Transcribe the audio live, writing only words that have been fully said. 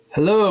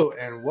Hello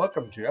and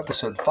welcome to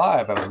episode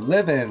 5 of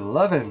Living,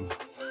 Loving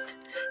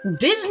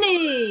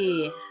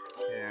Disney.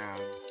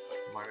 And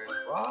my name is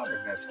Rob,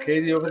 and that's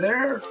Katie over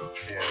there.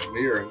 And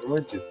we are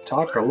going to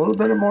talk a little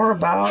bit more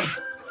about,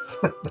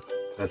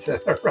 that's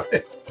it,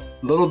 right?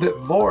 A little bit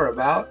more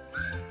about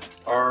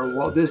our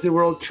Walt Disney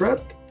World trip.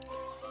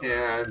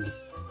 And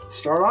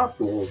start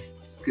off, we'll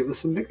give us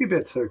some Mickey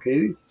bits there,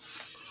 Katie.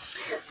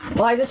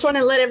 Well, I just want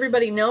to let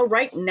everybody know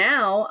right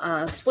now,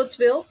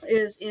 Splitsville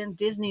is in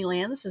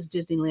Disneyland. This is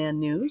Disneyland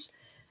news.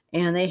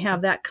 And they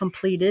have that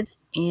completed.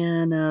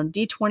 And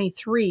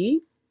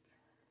DVC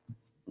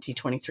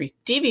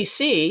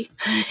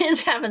is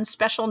having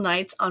special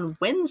nights on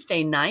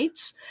Wednesday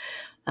nights.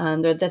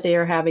 That they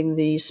are having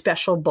these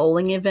special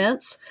bowling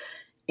events.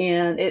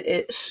 And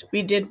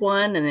we did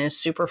one, and it's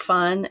super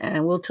fun.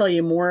 And we'll tell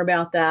you more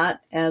about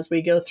that as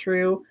we go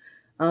through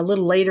a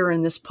little later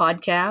in this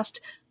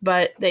podcast.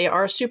 But they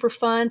are super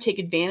fun. Take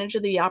advantage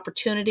of the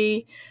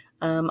opportunity.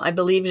 I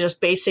believe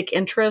just basic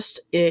interest.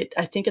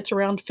 I think it's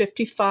around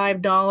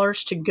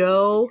 $55 to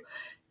go.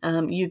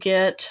 You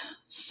get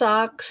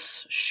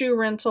socks, shoe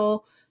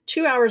rental,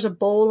 2 hours of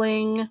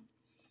bowling,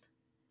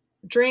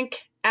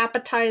 drink,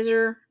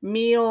 appetizer,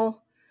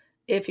 meal.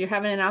 If you're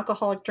having an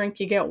alcoholic drink,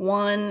 you get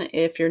one.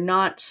 If you're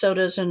not,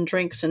 sodas and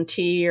drinks and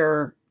tea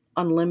are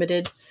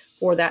unlimited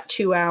for that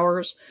 2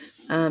 hours.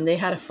 They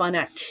had a fun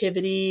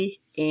activity.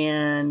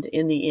 And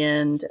in the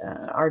end,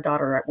 our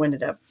daughter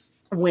ended up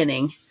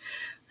winning.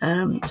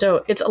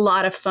 So it's a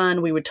lot of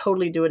fun. We would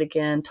totally do it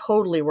again.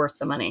 Totally worth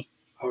the money.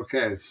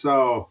 Okay,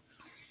 so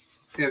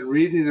in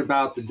reading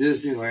about the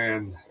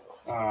Disneyland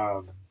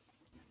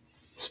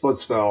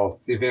Splitsville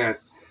event,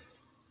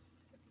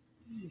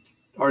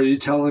 are you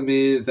telling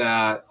me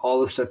that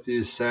all the stuff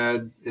you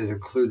said is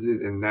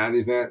included in that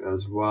event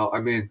as well?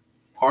 I mean,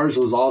 ours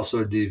was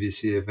also a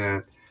DVC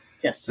event.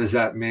 Yes. Does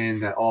that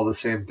mean that all the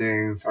same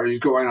things? Are you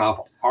going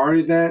off our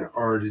event,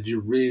 or did you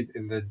read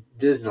in the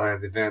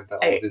Disneyland event that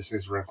all these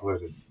things were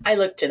included? I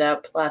looked it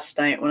up last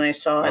night when I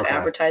saw it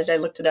advertised. I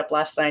looked it up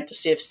last night to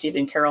see if Steve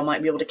and Carol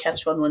might be able to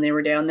catch one when they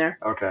were down there.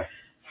 Okay.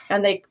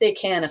 And they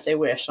can if they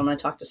wish. I'm going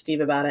to talk to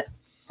Steve about it.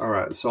 All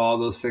right. So all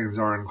those things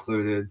are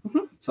included.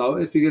 Mm-hmm. So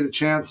if you get a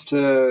chance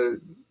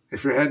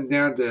if you're heading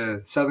down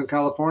to Southern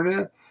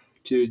California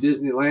to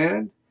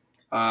Disneyland,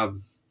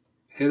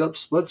 hit up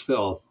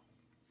Splitsville.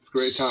 It's a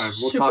great time.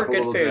 We'll talk a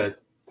little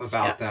bit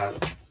about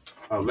that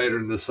later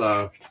in this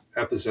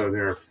episode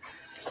here.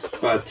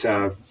 But,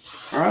 all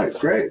right,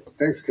 great.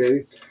 Thanks,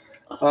 Katie.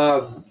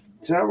 Tonight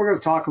we're going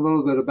to talk a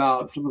little bit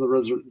about some of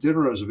the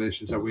dinner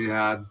reservations that we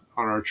had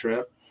on our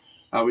trip.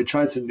 We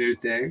tried some new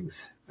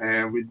things,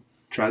 and we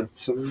tried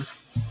some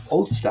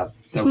old stuff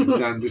that we've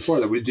done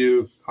before that we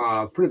do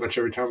pretty much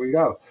every time we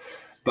go.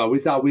 But we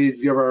thought we'd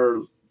give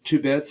our 2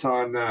 bits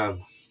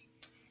on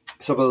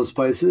some of those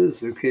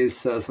places in case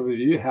some of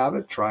you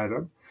haven't tried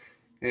them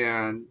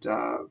and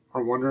are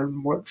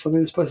wondering what some of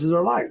these places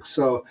are like.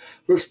 So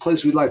first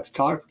place we'd like to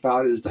talk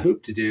about is the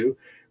Hoop-de-Doo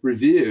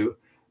Review.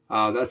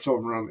 That's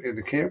over in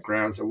the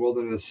campgrounds at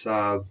Wilderness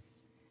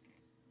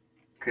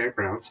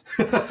Campgrounds.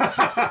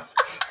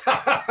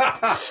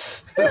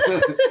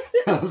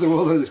 The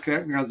Wilderness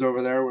Campgrounds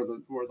over there where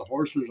the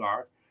horses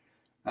are,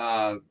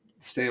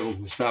 stables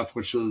and stuff,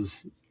 which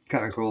was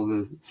kind of cool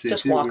to see.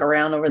 Just walk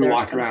around over there.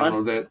 Walk around a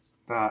little bit.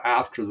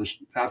 After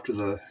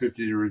the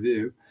Hoop-de-Doo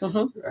Review.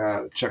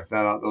 Mm-hmm. Check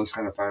that out. That was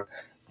kind of fun.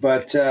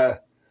 But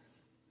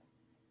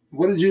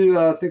what did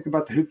you think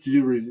about the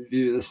Hoop-de-Doo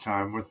Review this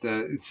time?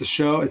 It's a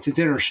show. It's a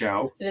dinner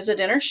show. It is a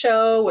dinner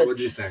show. What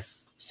did you think?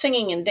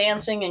 Singing and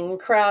dancing and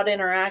crowd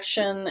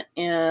interaction.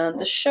 And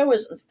the show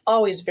is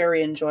always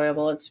very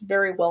enjoyable. It's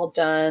very well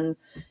done.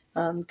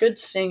 Good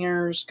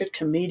singers, good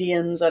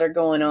comedians that are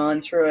going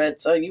on through it.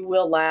 So you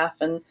will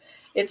laugh, and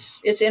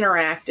it's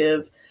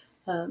interactive.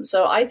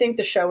 So I think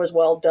the show is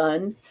well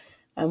done.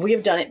 We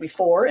have done it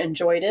before,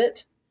 enjoyed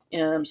it.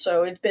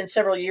 So it's been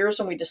several years,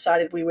 and we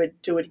decided we would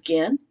do it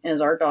again,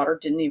 as our daughter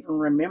didn't even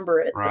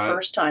remember it the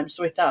first time.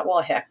 So we thought,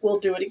 well, heck,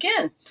 we'll do it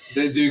again.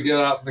 They do get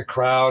out in the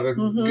crowd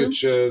and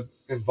get you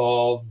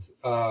involved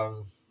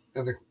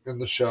in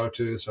the show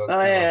too. So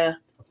it's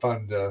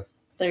fun to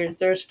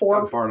there's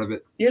 4 part of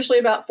it. Usually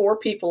about 4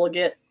 people will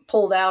get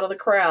pulled out of the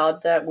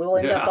crowd that will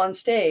end up on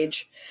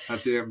stage by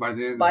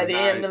the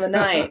end of the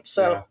night.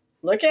 So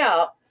look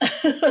out.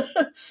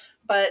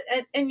 But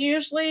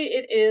usually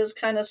it is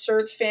kind of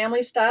served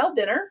family style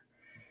dinner.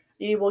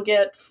 You will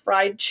get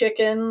fried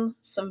chicken,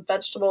 some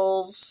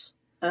vegetables,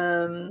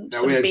 some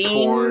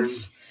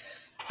beans,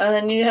 and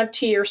then you have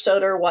tea or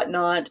soda or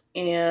whatnot.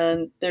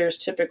 And there's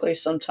typically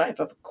some type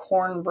of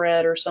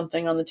cornbread or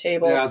something on the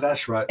table. Yeah,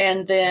 that's right.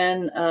 And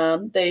then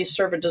they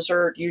serve a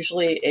dessert.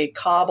 Usually a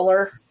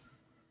cobbler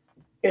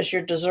is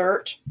your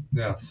dessert.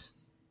 Yes.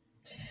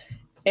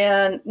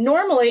 And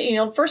normally,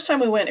 the first time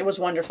we went, it was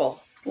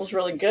wonderful. It was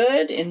really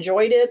good.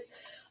 Enjoyed it.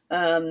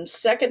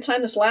 Second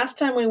time, this last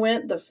time we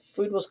went, the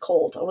food was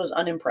cold. I was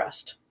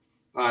unimpressed.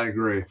 I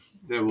agree.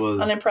 It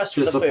was unimpressed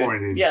with the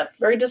food. Yeah,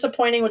 very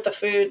disappointing with the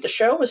food. The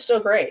show was still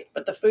great,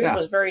 but the food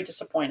was very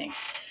disappointing.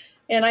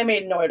 And I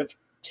made note of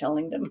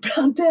telling them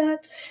about that.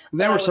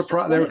 And they were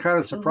surprised. They were kind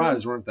of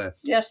surprised, weren't they?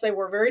 Yes, they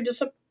were very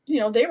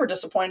they were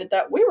disappointed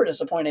that we were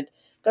disappointed,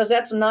 because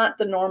that's not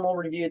the normal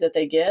review that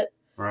they get.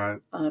 Right.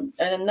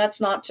 And that's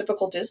not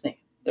typical Disney.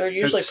 They're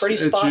usually pretty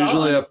spot on. It's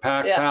usually a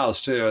packed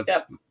house too.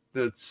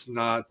 It's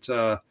not.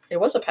 It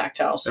was a packed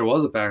house. It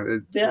was a packed.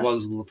 It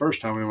was the first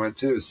time we went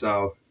too.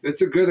 So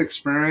it's a good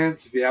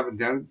experience if you haven't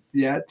done it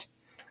yet.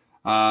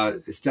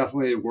 It's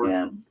definitely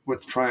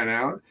worth trying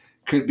out.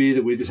 Could be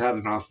that we just had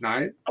an off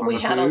night. We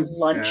had a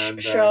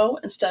lunch show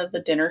instead of the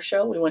dinner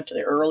show. We went to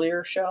the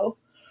earlier show.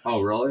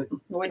 Oh, really?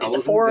 We did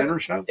the dinner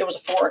show? It was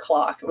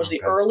 4:00. It was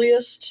the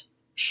earliest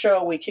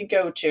show we could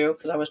go to,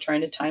 because I was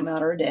trying to time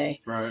out our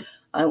day. Right.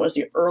 It was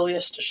the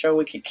earliest show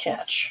we could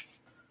catch.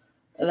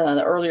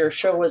 The earlier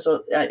show was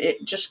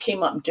it just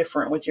came up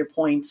different with your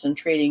points and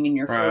trading in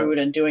your food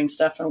and doing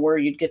stuff and where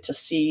you'd get to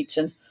seat,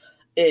 and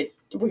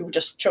we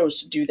just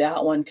chose to do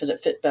that one because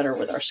it fit better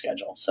with our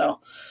schedule. So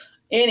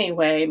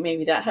anyway,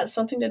 maybe that had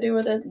something to do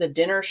with it. The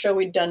dinner show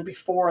we'd done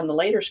before on the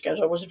later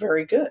schedule was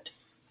very good.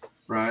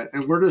 Right,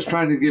 and we're just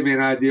trying to give you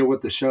an idea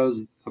what the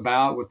show's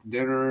about with the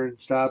dinner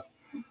and stuff.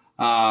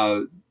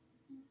 The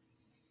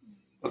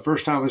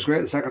first time was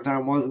great. The second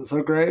time wasn't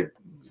so great,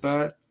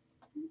 but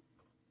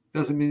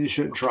doesn't mean you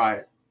shouldn't try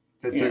it.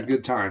 It's a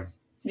good time.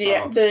 So.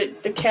 Yeah,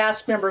 the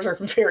cast members are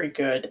very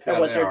good at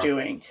what they're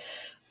doing.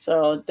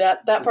 So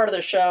that part of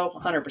the show,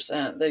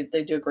 100%,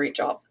 they do a great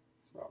job.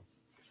 So.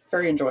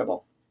 Very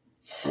enjoyable.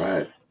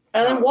 Right.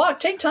 And then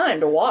take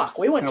time to walk.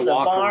 We went to the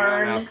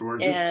barn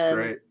afterwards. It's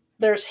great.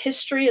 There's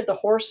history of the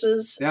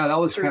horses. Yeah, that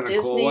was kind of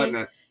cool, wasn't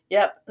it?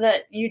 Yep,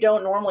 that you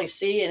don't normally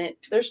see, and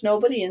there's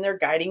nobody in there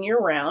guiding you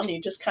around. You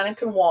just kind of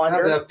can wander.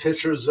 Yeah, they have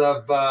pictures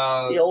of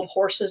the old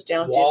horses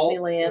down Walt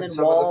Disneyland and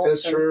some Walt. Of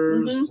the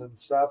pictures and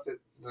stuff.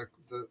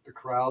 The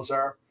corrals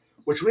there,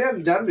 which we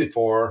hadn't done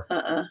before.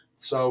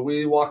 So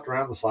we walked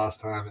around this last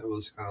time. It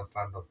was kind of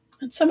fun.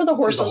 And some of the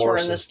horses were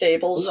in the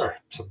stables. Those are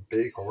some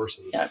big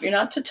horses. Yeah, you're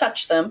not to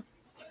touch them,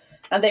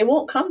 and they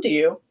won't come to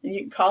you. You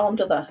can call them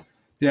to the.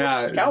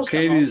 Yeah,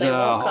 Katie's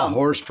a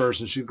horse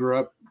person. She grew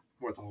up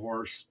with a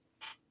horse.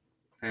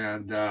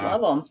 And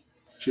love them.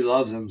 She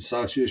loves them,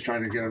 so she was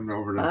trying to get them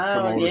over to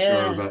come over to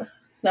her. But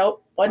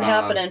nope, wasn't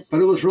happening.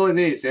 But it was really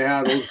neat. They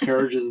had those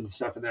carriages and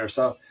stuff in there,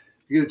 so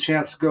you get a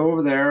chance to go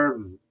over there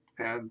and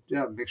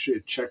make sure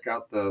you check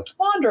out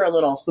wander a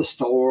little the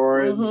store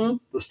and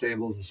the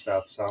stables and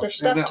stuff. So there's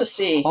stuff to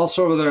see.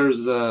 Also over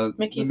there's the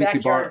Mickey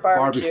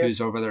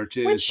barbecues over there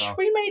too, which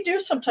we may do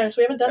sometimes.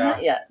 We haven't done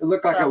that yet. It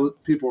looked like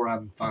people were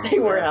having fun. They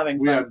were having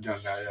fun. We haven't done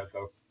that yet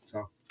though.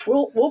 So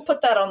we'll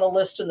put that on the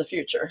list in the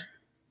future.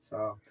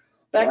 So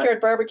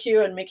Backyard Barbecue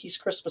and Mickey's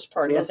Christmas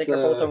Party, I think, are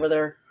both over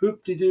there.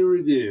 Hoop-de-doo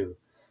review.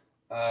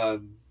 There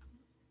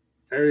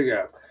you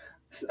go.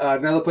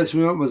 Another place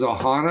we went was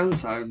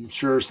Ohana's. I'm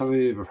sure some of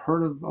you have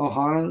heard of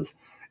Ohana's,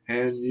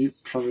 and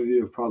some of you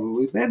have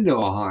probably been to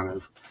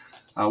Ohana's.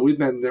 We've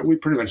been there. We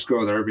pretty much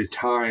go there every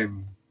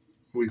time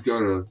we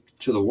go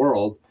to the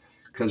world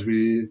because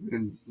we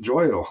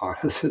enjoy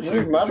Ohana's. We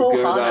love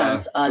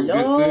Ohana's.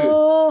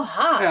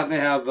 Aloha! Yeah, and they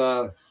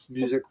have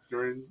music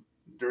during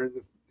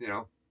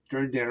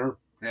dinner.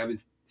 They have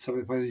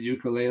somebody playing the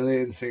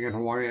ukulele and singing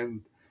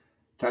Hawaiian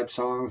type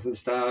songs and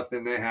stuff,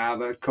 and they have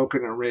a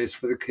coconut race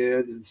for the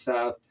kids and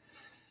stuff,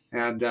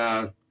 and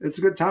it's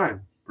a good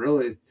time,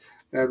 really.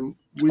 And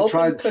we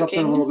tried something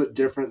a little bit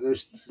different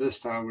this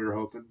time. We were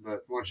hoping, but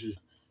once you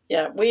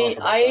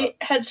I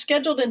had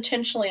scheduled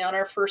intentionally on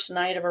our first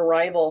night of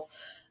arrival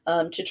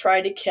to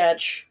try to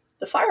catch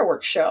the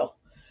fireworks show.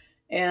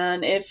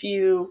 And if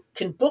you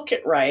can book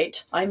it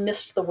right, I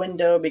missed the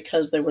window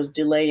because there was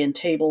delay in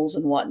tables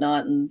and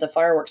whatnot, and the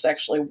fireworks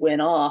actually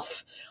went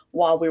off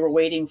while we were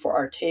waiting for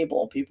our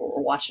table. People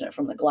were watching it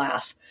from the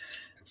glass.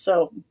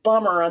 So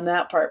bummer on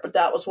that part, but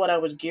that was what I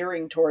was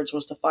gearing towards,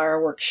 was the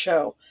fireworks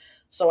show.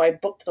 So I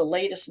booked the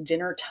latest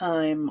dinner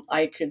time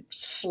I could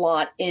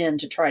slot in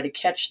to try to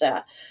catch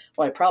that.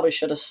 What I probably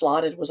should have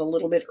slotted was a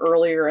little bit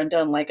earlier and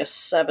done like a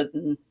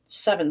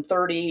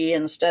 7:30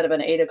 instead of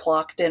an 8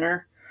 o'clock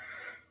dinner.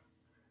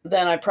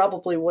 Then I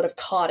probably would have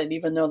caught it,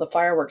 even though the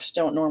fireworks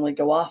don't normally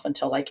go off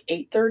until like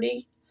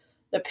 8:30.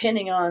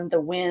 Depending on the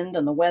wind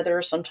and the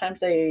weather, sometimes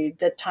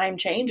the time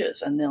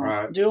changes and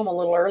they'll do them a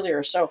little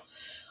earlier. So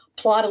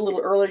plot a little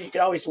earlier. You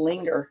could always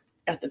linger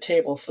at the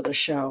table for the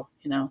show,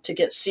 to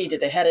get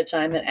seated ahead of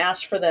time and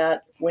ask for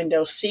that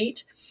window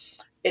seat.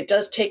 It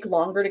does take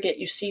longer to get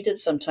you seated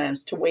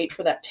sometimes, to wait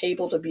for that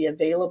table to be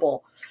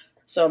available.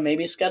 So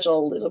maybe schedule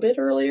a little bit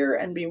earlier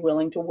and be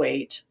willing to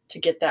wait to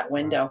get that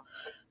window.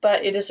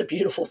 But it is a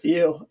beautiful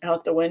view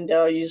out the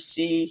window. You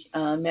see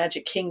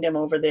Magic Kingdom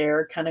over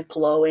there kind of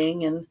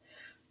glowing, and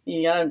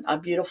you got a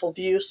beautiful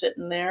view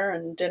sitting there,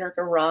 and dinner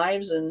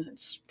arrives, and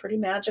it's pretty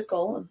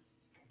magical. And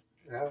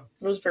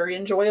it was very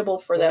enjoyable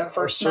for that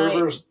first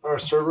night. Our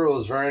server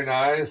was very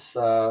nice.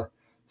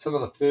 Some of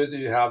the food that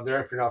you have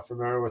there, if you're not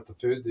familiar with the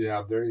food that you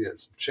have there, you get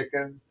some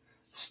chicken,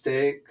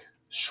 steak,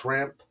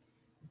 shrimp.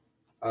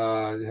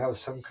 You have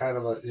some kind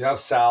of you have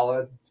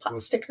salad.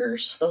 Pot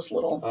stickers, those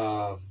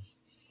little...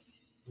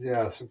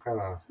 Yeah, some kind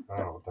of, I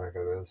don't know what the heck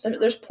it is.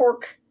 There's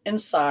pork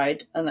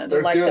inside, and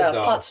they're like good,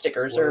 pot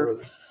stickers or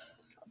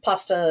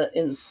pasta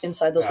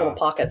inside those little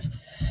pockets.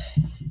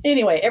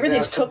 Anyway,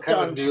 everything's cooked kind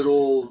on of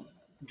noodle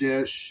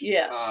dish.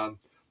 Yes,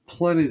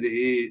 plenty to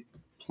eat.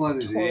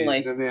 Totally.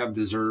 And then they have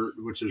dessert,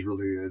 which is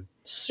really good.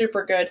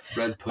 Super good.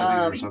 Bread pudding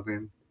or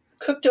something.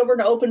 Cooked over an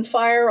open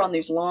fire on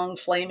these long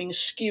flaming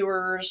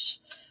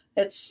skewers.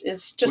 It's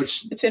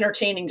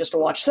entertaining just to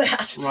watch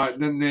that. Right.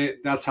 Then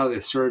that's how they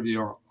serve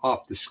you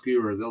off the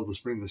skewer. They'll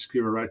just bring the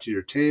skewer right to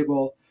your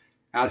table,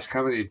 ask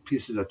how many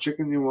pieces of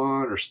chicken you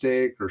want, or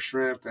steak, or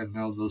shrimp, and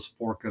they'll just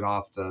fork it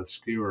off the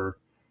skewer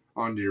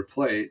onto your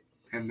plate.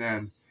 And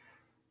then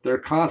they're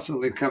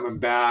constantly coming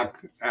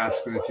back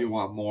asking if you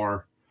want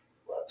more.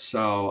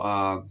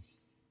 So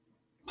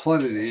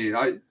plenty to eat.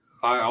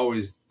 I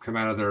always come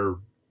out of there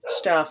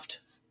stuffed.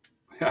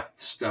 Yeah,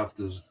 stuffed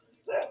is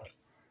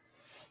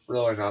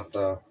really not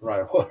the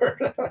right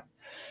word,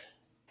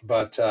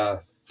 but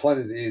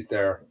plenty to eat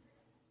there.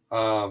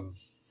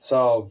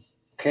 So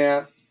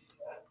can't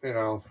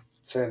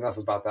say enough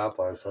about that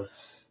place.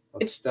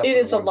 It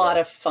is a lot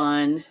of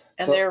fun,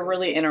 and they're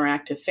really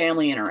interactive,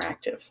 family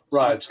interactive. So.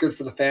 Right, it's good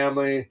for the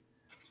family.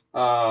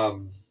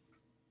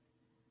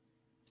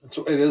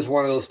 It is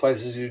one of those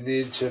places you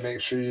need to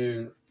make sure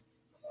you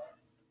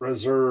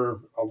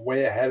reserve a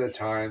way ahead of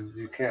time.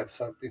 You can't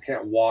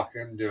walk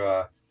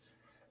into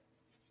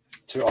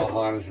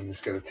Ohana's and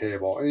just get a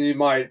table. And you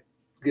might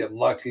get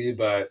lucky,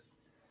 but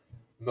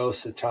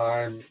most of the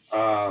time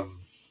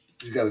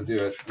you got to do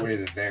it way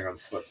in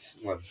advance. What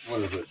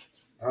is it?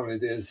 How many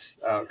days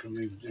out can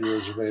you do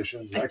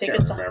reservations? I think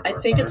it's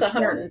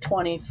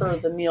 120 for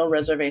the meal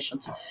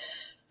reservations.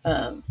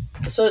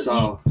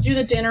 So you do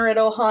the dinner at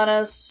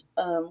Ohana's.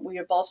 We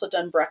have also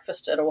done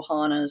breakfast at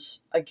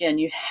Ohana's. Again,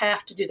 you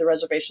have to do the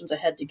reservations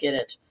ahead to get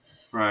it.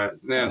 Right.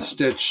 They have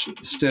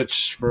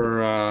Stitch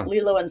for...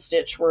 Lilo and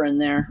Stitch were in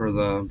there. For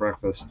the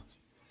breakfast.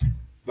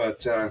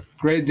 But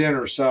great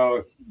dinner. So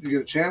if you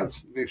get a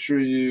chance, make sure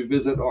you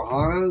visit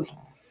Ohana's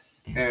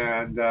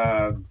and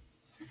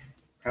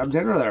have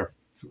dinner there.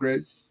 It's a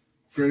great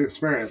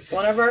experience.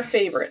 One of our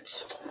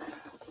favorites.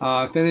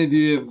 If any of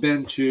you have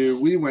been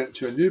we went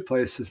to a new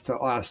place this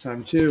last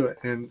time too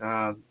in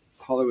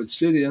Hollywood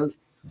Studios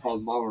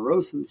called Mama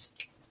Rosa's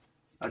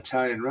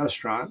Italian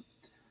restaurant.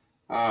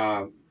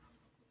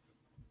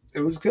 It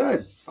was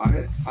good.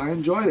 I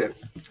enjoyed it.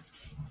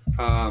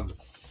 Our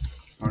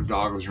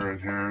dogs are in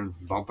here and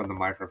bumping the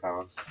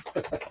microphone.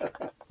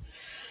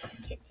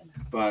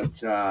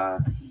 But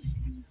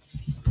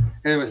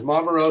anyways,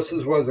 Mama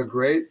Rosa's was a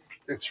great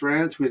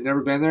experience. We'd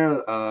never been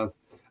there.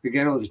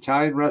 Again, it was an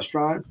Italian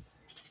restaurant.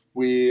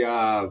 We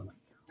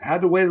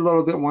had to wait a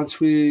little bit once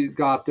we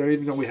got there,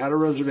 even though we had a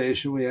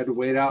reservation. We had to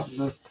wait out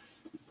in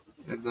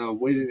the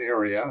waiting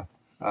area.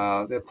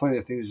 They have plenty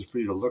of things for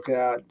you to look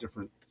at,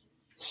 different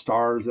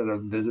stars that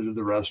have visited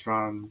the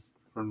restaurant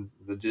from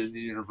the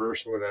Disney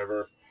universe or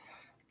whatever.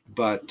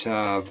 But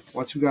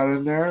once we got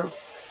in there, it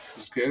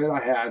was good. I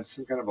had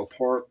some kind of a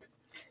pork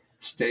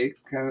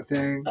steak kind of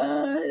thing.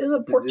 It was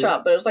a pork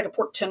chop, but it was like a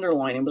pork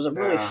tenderloin. It was a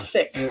really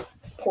thick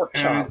pork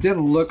chop. And it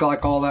didn't look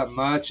like all that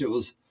much. It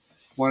was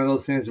one of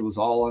those things that was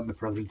all in the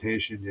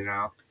presentation,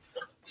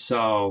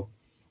 So,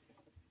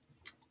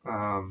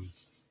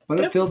 but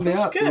it filled me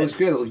up. Good. It was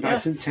good. It was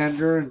nice and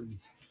tender, and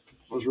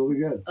it was really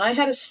good. I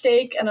had a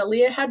steak, and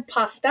Aaliyah had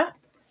pasta,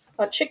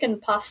 a chicken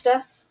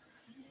pasta,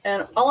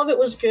 and all of it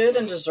was good,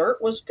 and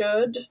dessert was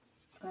good.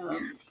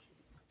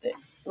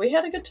 We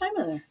had a good time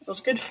in there. It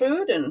was good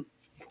food and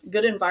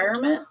good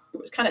environment. It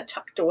was kind of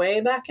tucked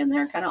away back in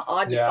there, kind of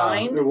odd to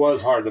find. It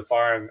was hard to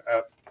find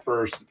at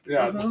first.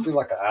 Yeah, It seemed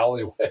like an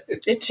alleyway.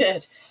 It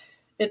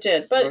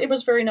did, but it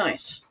was very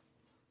nice.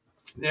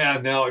 Yeah,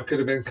 now it could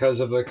have been because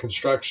of the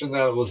construction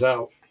that it was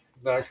out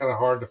that kind of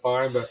hard to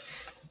find,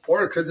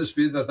 or it could just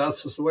be that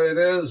that's just the way it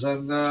is,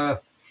 and got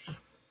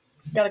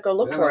to go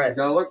look for it.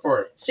 Got to look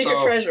for it.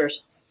 Secret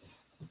treasures.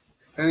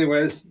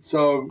 Anyways,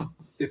 so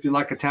if you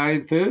like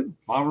Italian food,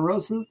 Mama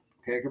Rosa,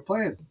 can't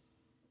complain. It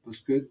was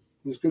good.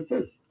 It was good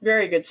food.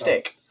 Very good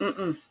steak.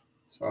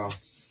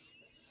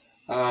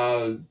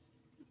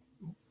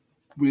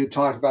 We had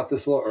talked about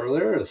this a little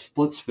earlier. At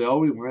Splitsville,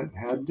 we went and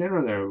had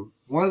dinner there.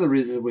 One of the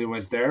reasons we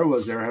went there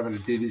was they were having a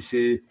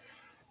DVC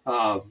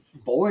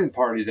bowling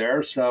party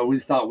there, so we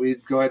thought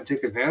we'd go ahead and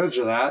take advantage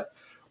of that.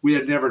 We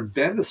had never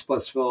been to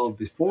Splitsville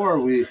before.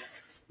 We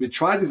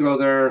tried to go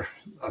there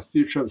a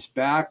few trips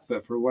back,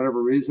 but for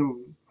whatever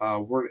reason,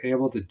 weren't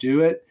able to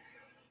do it.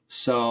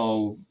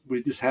 So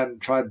we just hadn't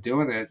tried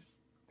doing it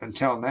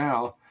until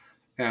now.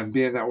 And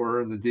being that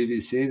we're in the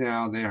DVC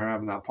now and they are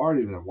having that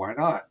party, then why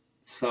not?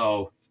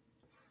 So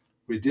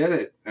we did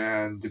it.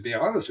 And to be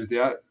honest with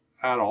you,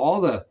 out of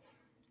all the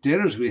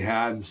dinners we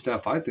had and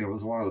stuff, I think it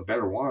was one of the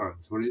better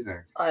ones. What do you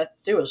think?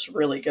 It was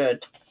really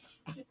good.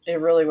 It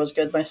really was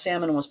good. My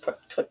salmon was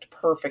cooked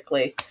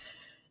perfectly.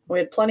 We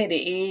had plenty to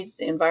eat.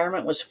 The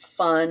environment was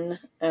fun.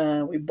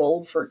 We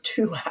bowled for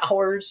 2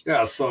 hours.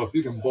 Yeah, so if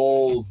you can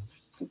bowl,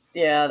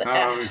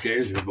 how many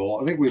games we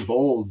bowled? I think we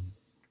bowled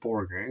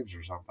 4 games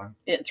or something.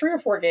 3 or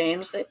 4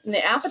 games. And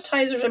the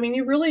appetizers, I mean,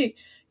 you really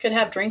could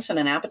have drinks and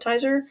an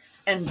appetizer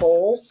and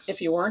bowl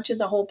if you weren't in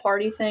the whole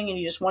party thing and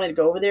you just wanted to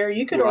go over there.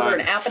 You could order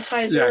an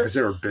appetizer. Yeah, because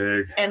they were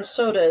big. And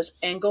sodas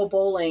and go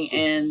bowling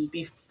and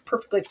be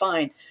perfectly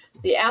fine.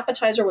 The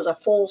appetizer was a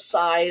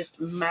full-sized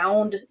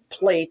mound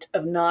plate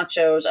of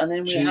nachos, and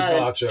then we had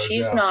a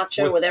cheese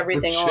nacho with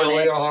everything on it.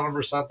 Chili on them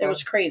or something. It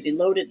was crazy,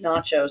 loaded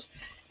nachos.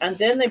 And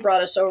then they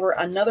brought us over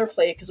another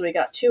plate because we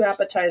got 2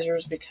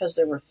 appetizers because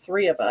there were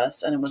 3 of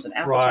us, and it was an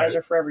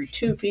appetizer for every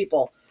 2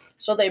 people.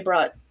 So they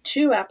brought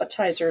 2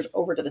 appetizers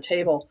over to the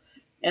table,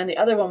 and the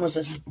other one was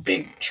this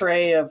big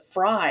tray of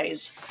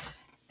fries.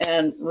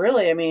 And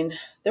really, I mean,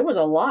 there was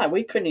a lot.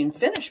 We couldn't even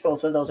finish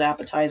both of those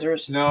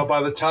appetizers. No,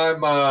 by the time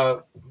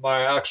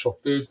my actual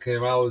food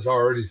came, I was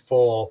already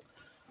full.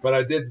 But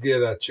I did get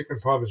a chicken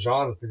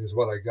parmesan, I think is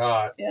what I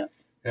got. Yeah.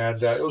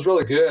 And it was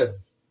really good.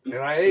 And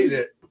I ate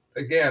it.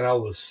 Again, I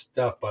was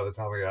stuffed by the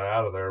time I got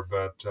out of there.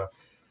 But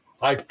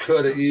I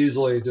could have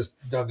easily just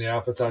done the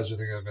appetizer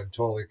thing and been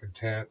totally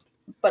content.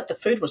 But the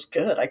food was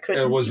good. I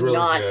couldn't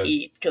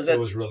eat because it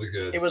was really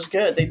good. It was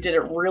good. They did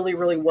it really,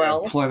 really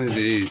well. And plenty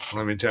to eat,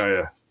 let me tell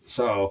you.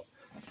 So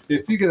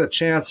if you get a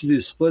chance to do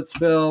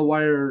Splitsville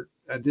while you're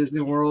at Disney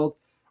World,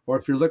 or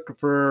if you're looking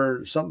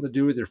for something to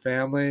do with your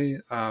family,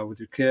 with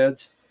your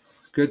kids,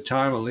 good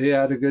time.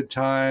 Aaliyah had a good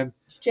time.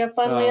 Did you have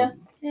fun, Leah?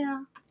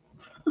 Yeah.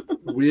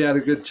 We had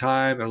a good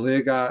time.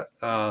 Aaliyah got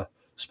a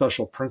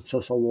special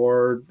princess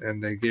award,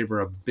 and they gave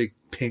her a big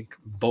pink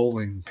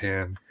bowling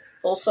pin.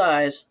 Full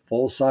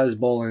size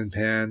bowling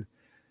pin.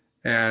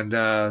 And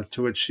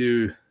to which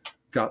you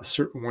got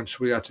certain once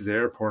we got to the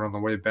airport on the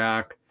way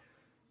back.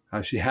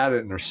 She had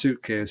it in her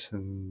suitcase,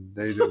 and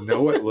they didn't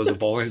know it was a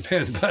bowling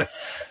pin, but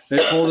they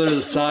pulled her to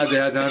the side. They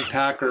had to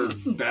unpack her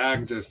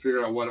bag to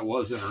figure out what it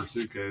was in her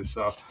suitcase.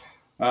 So,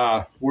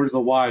 word of the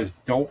wise,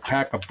 don't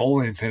pack a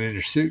bowling pin in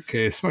your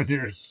suitcase when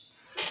you're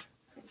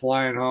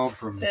flying home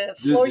from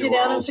Disney slow you World.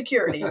 Down in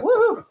security.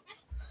 Woo!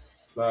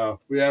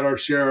 So, we had our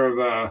share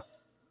of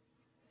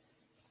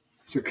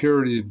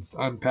security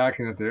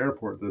unpacking at the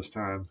airport this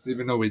time,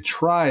 even though we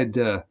tried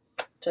to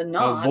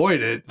not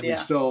avoid it. We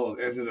still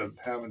ended up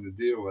having to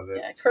deal with it.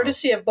 Yeah,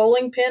 courtesy of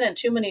bowling pin and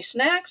too many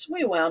snacks,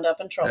 we wound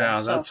up in trouble.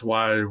 Yeah, that's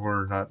why as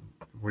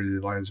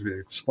we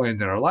explained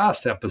in our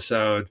last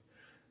episode,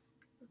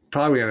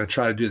 probably going to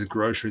try to do the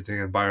grocery thing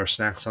and buy our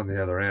snacks on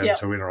the other end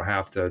so we don't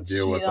have to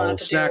deal with the whole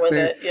snack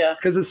thing.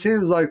 Because it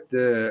seems like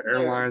the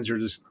airlines are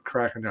just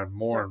cracking down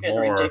more and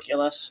more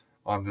ridiculous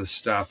on this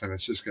stuff, and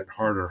it's just getting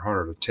harder and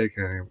harder to take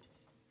anything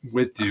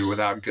with you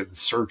without getting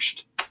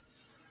searched.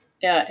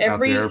 Yeah,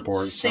 every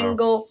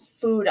single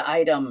food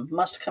item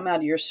must come out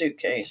of your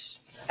suitcase,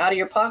 out of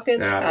your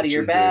pockets, out of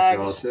your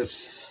bags.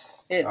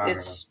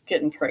 It's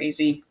getting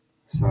crazy.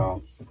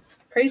 So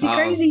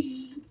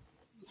crazy.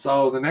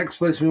 So the next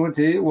place we went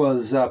to eat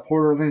was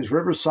Port Orleans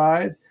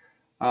Riverside.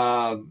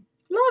 Love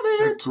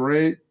it. A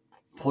great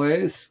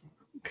place.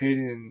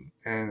 Katie and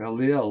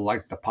Aaliyah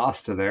liked the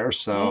pasta there,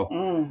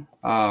 so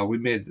we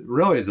made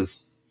really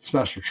this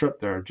special trip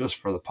there just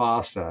for the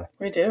pasta.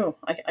 We do.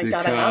 I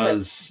gotta have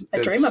it.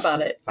 I dream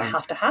about it. I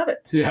have to have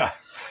it. Yeah.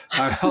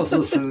 I was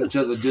listening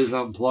to the Disney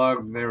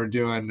Unplugged, and they were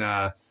doing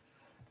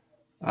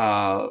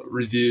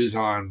reviews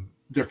on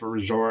different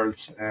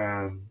resorts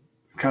and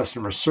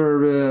customer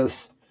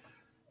service,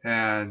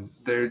 and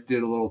they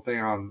did a little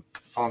thing on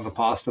the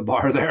pasta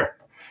bar there.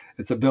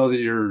 It's a build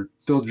your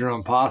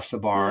own pasta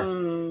bar,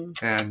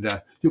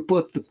 and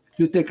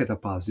you take the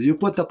pasta, you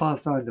put the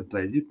pasta on the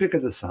plate, you pick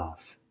the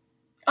sauce.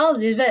 All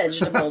the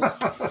vegetables.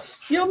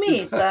 You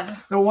meat. And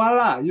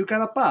voila, you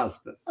got a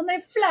pasta. And they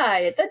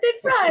fry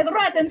it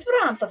right in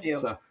front of you.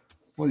 So,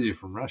 what are you,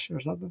 from Russia or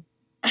something?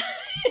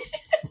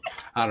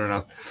 I don't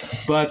know.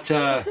 But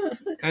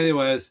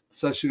anyways,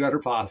 so she got her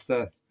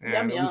pasta,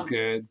 and it was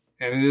good.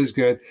 And it is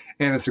good.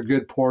 And it's a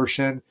good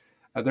portion.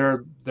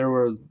 There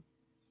were a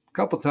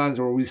couple times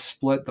where we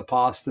split the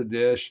pasta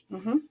dish.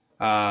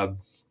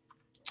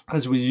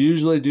 As we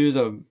usually do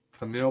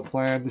the meal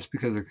plan, just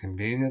because of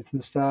convenience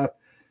and stuff.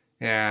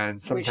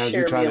 And sometimes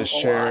we try to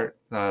share,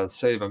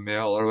 save a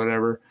meal or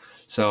whatever.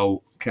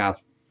 So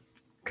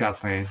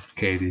Kathleen,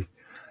 Katie,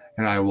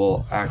 and I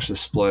will actually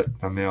split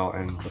a meal,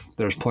 and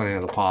there's plenty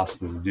of the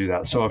pasta to do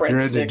that. So if you're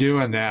into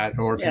doing that,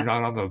 or if you're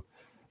not on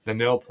the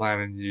meal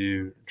plan and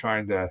you're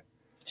trying to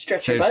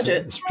stretch your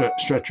budget,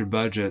 stretch your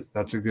budget,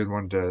 that's a good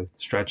one to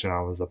stretch it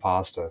on, was the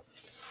pasta.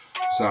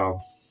 So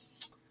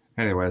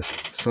anyways,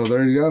 so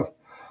there you go.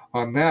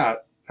 On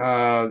that,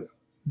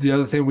 the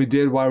other thing we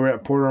did while we were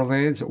at Port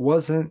Orleans, it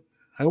wasn't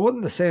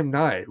the same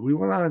night. We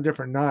went on a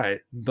different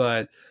night,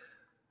 but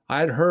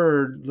I'd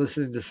heard,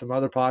 listening to some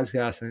other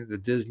podcasts, I think the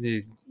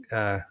Disney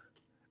Nerds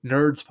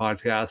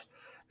podcast,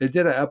 they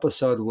did an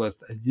episode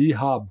with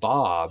Yeehaw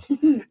Bob,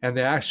 and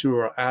they actually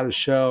were at a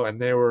show,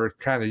 and they were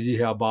kind of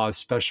Yeehaw Bob's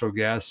special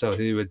guest, so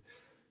he would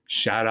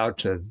shout out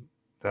to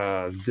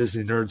the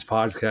Disney Nerds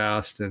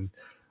podcast and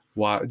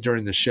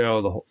during the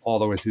show, all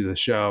the way through the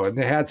show. And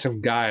they had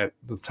some guy at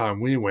the time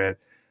we went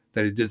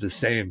that he did the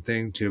same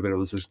thing to, but it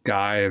was this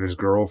guy and his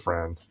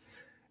girlfriend.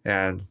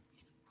 And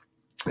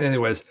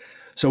anyways,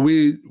 so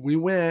we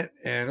went,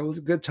 and it was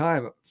a good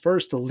time.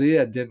 First,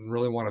 Aaliyah didn't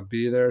really want to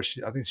be there.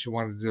 I think she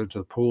wanted to go to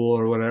the pool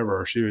or whatever,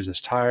 or she was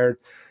just tired.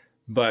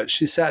 But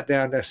she sat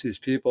down next to these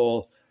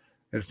people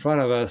in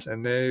front of us,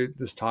 and they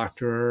just talked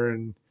to her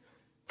and,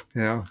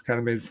 kind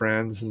of made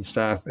friends and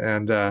stuff.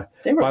 And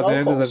they were by locals. the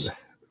end of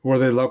were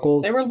they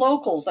locals? They were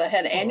locals that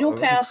had annual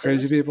passes.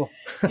 Crazy people.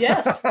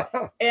 Yes.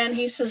 And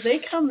he says they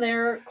come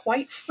there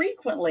quite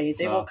frequently.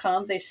 They will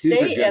come. They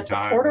stay at the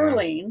Port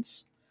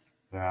Orleans.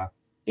 Yeah.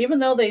 Even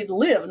though they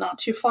live not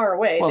too far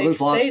away, well, they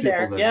stay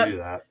there. Do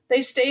that.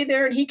 They stay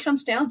there, and he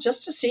comes down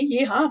just to see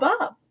Yeehaw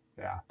Bob.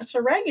 Yeah.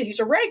 He's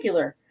a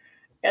regular.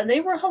 And they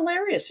were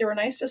hilarious. They were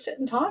nice to sit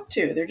and talk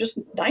to. They're just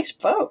nice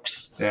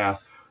folks. Yeah.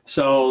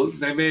 So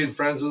they made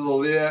friends with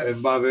Aaliyah,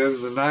 and by the end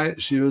of the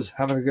night, she was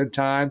having a good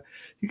time.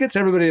 He gets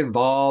everybody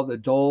involved,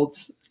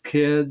 adults,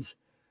 kids.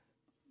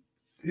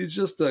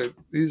 He's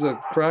a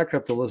crack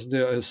up to listen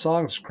to. His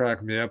songs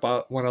crack me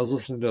up. When I was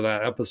listening to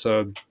that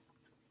episode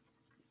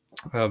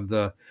of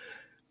the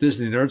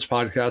Disney Nerds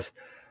podcast,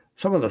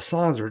 some of the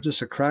songs were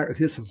just a crack.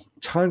 He had some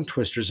tongue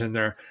twisters in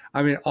there.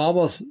 I mean,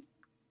 almost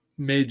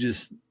made you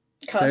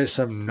say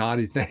some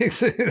naughty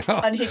things,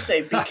 And he'd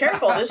say, "Be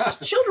careful, this is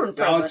children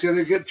present." No, it's going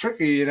to get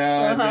tricky,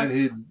 And then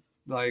he'd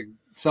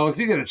so if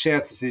you get a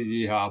chance to see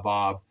Yeehaw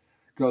Bob,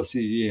 go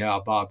see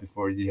Yeehaw Bob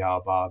before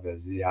Yeehaw Bob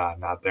is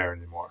not there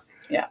anymore.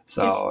 Yeah.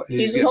 So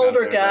he's an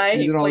older guy.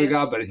 He's an older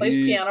guy, but he plays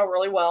piano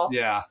really well.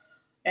 Yeah.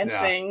 And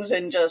sings,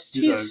 and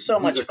he's so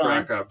much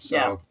fun. Crack up.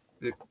 So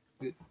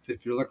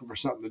if you're looking for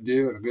something to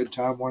do and a good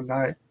time one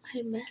night,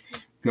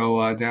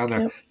 go down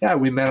there. Yep. Yeah,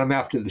 we met him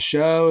after the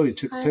show. He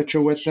took a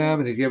picture with them,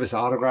 and he gave us an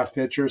autograph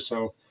picture.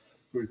 So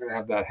we're going to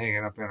have that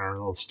hanging up in our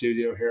little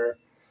studio here.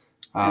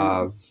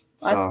 I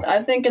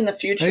think in the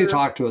future, he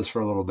talked to us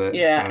for a little bit.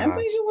 Yeah, and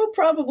we'll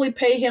probably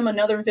pay him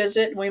another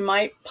visit. We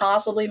might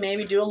possibly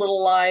maybe do a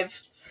little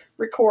live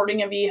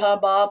recording of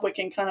Yeehaw Bob. We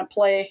can kind of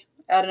play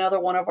at another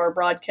one of our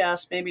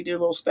broadcasts, maybe do a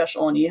little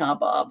special on Yeehaw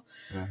Bob,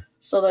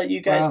 so that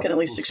you guys can at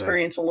least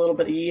experience a little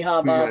bit of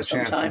Yeehaw Bob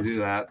sometime. Chance to do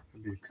that.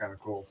 It'd be kind of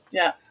cool.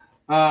 Yeah.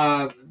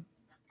 All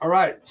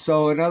right.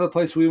 So another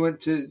place we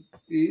went to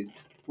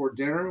eat for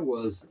dinner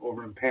was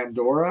over in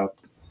Pandora,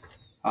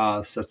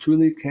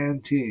 Satu'li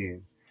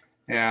Canteen.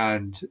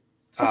 And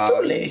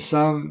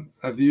some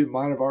of you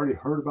might have already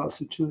heard about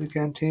Satu'li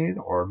Canteen,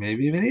 or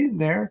maybe even eaten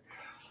there.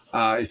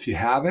 If you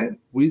haven't,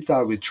 we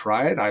thought we'd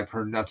try it. I've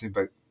heard nothing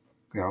but,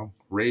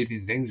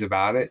 raving things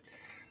about it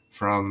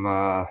from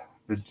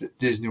the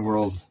Disney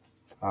World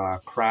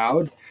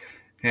crowd.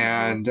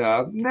 And,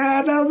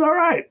 that was all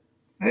right.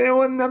 It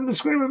wasn't nothing to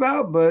scream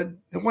about, but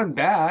it wasn't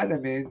bad. I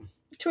mean,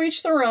 to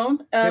each their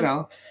own.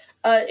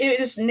 It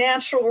is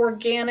natural,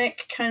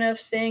 organic kind of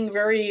thing,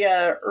 very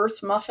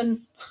earth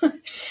muffin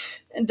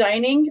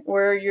dining,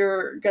 where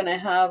you're going to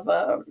have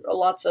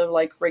lots of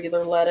like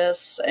regular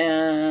lettuce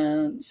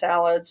and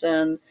salads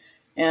and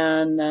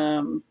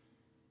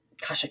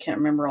gosh, I can't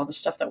remember all the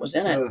stuff that was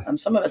in it, and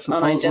some of it's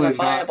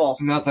unidentifiable.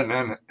 Nothing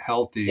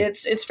unhealthy.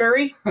 It's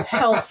very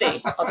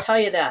healthy. I'll tell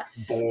you that.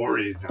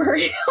 Boring.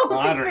 Very healthy.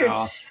 I don't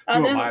know.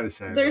 And then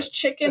there's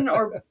chicken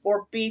or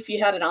beef.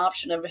 You had an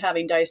option of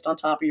having diced on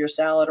top of your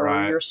salad or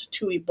your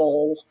Satui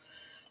bowl.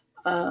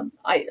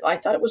 I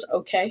thought it was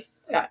okay.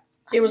 Yeah,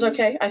 it was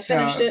okay. I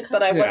finished it,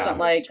 but I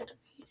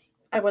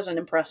wasn't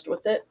impressed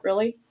with it,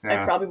 really.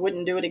 Yeah. I probably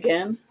wouldn't do it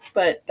again,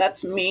 but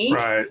that's me.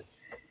 Right.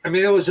 I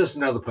mean, it was just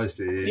another place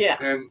to eat. Yeah.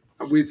 And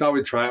we thought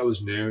we'd try it. It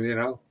was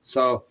new,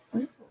 So,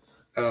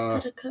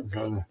 Leah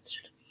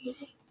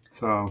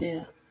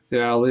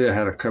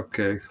had a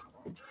cupcake.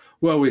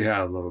 Well, we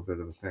had a little bit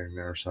of a thing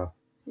there, so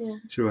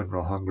she wasn't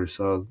real hungry.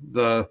 So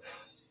the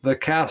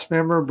cast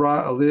member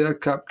brought Aaliyah a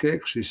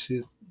cupcake.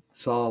 She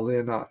saw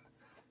Aaliyah not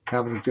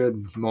having a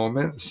good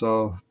moment,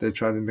 so they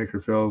tried to make her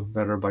feel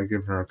better by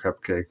giving her a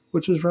cupcake,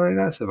 which was very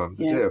nice of them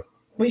to do.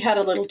 We had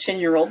a little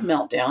 10-year-old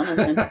meltdown, and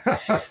then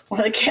one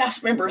of the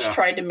cast members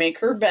tried to make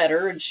her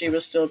better, and she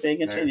was still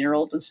being a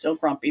 10-year-old and still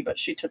grumpy, but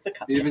she took the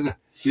cupcake.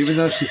 Even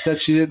though she said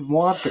she didn't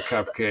want the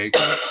cupcake,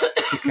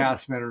 the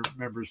cast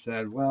member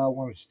said, "Well,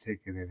 why don't you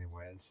take it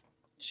anyways?"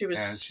 She was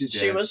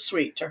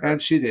sweet to her.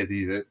 And she did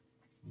eat it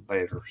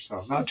later,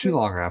 so not too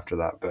long after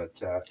that,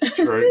 but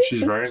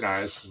she's very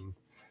nice, and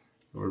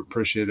we're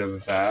appreciative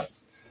of that.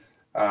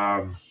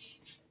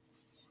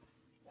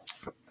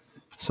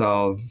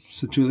 So,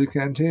 Satu'li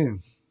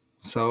Canteen.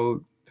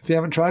 So, if you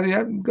haven't tried it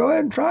yet, go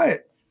ahead and try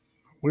it.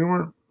 We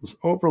weren't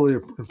overly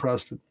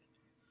impressed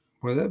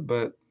with it,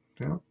 but,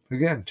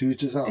 again, to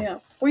each his own. Yeah.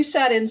 We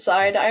sat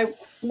inside,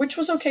 which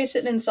was okay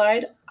sitting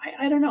inside.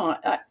 I don't know.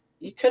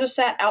 You could have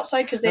sat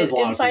outside because there's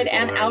inside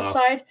and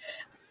outside.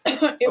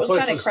 It was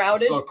kind of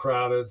crowded. So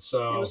crowded.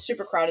 So it was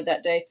super crowded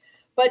that day.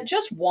 But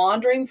just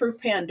wandering through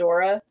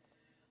Pandora.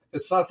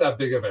 It's not that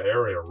big of an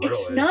area, really.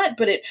 It's not,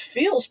 but it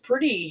feels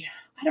pretty...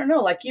 I don't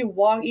know, like you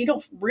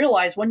don't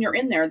realize when you're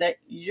in there that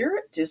you're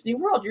at Disney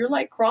World. You're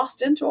like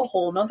crossed into a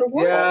whole nother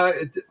world. Yeah,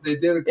 they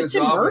did a good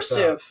job. It's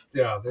immersive.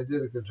 Yeah, they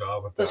did a good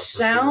job with the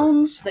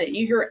sounds that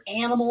you hear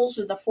animals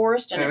in the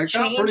forest, and it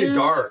got pretty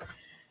dark.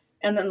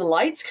 and then the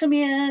lights come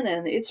in,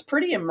 and it's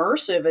pretty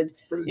immersive.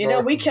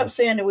 And, we kept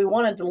saying that we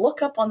wanted to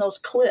look up on those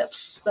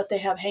cliffs that they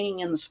have hanging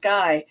in the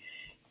sky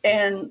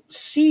and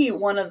see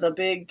one of the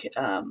big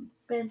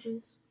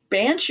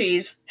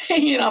banshees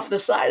hanging off the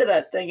side of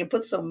that thing and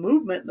put some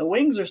movement in the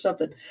wings or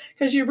something.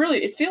 Because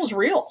it feels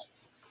real.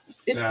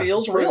 It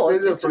feels real.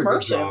 It's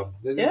immersive.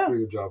 They did a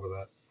pretty good job of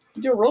that.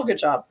 You do a real good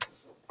job.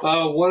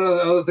 One of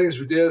the other things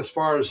we did as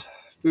far as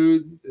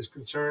food is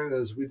concerned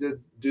is we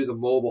did do the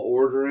mobile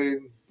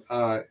ordering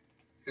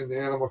in the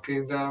Animal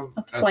Kingdom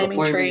at the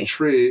Flaming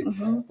Tree.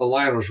 Mm-hmm. The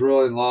line was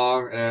really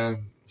long,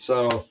 and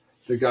so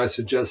the guy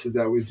suggested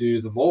that we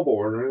do the mobile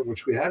ordering,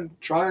 which we hadn't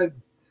tried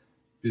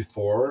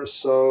before.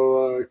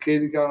 So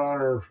Katie got on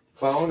her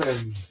phone,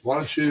 and why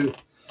don't you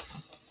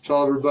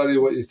tell everybody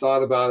what you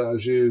thought about it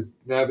as you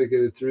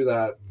navigated through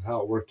that and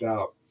how it worked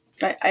out?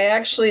 I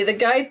actually, the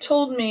guy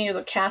told me,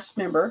 the cast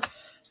member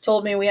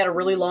told me we had a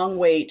really long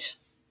wait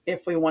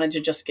if we wanted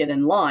to just get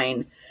in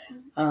line.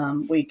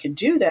 We could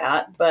do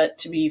that, but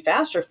to be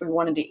faster, if we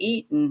wanted to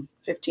eat in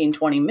 15,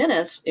 20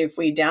 minutes, if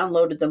we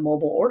downloaded the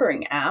mobile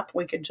ordering app,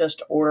 we could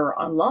just order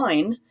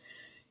online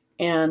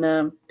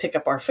and pick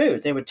up our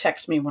food. They would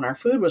text me when our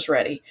food was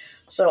ready.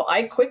 So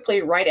I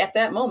quickly, right at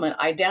that moment,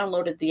 I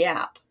downloaded the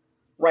app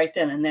right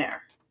then and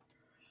there.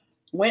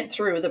 Went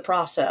through the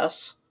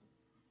process,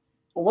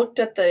 looked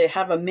at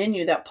have a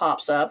menu that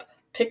pops up,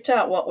 picked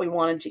out what we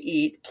wanted to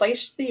eat,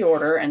 placed the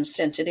order, and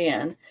sent it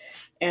in.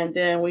 And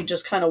then we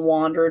just kind of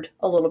wandered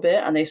a little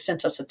bit, and they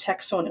sent us a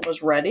text when it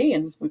was ready,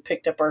 and we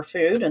picked up our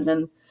food. And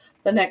then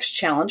the next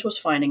challenge was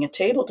finding a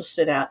table to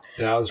sit at.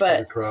 Yeah, it was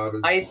pretty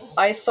crowded.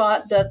 I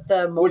thought that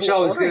the mobile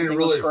ordering thing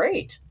was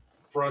great.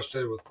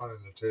 Frustrated with finding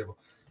the table.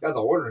 Yeah, the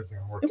ordering thing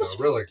worked out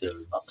really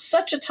good.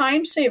 Such a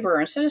time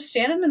saver. Instead of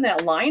standing in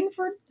that line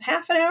for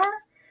half an hour,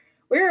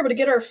 we were able to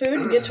get our food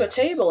and get to a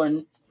table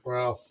in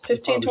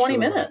 15, 20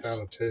 minutes.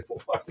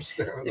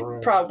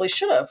 Probably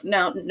should have.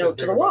 Now, note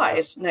to the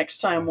wise. Next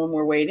time when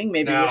we're waiting,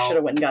 maybe we should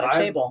have went and got a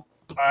table.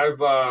 I've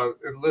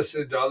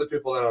listened to other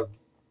people that have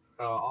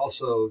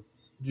also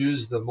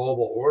used the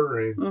mobile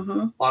ordering. Mm-hmm.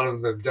 A lot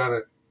of them have done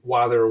it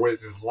while they were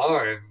waiting in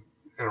line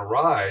in a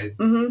ride,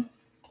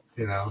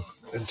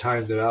 and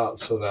timed it out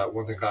so that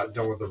when they got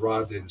done with the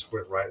ride, they just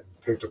went right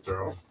and picked up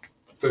their own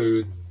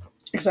food.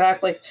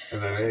 Exactly.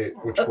 And then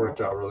ate, which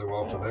worked out really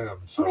well for them.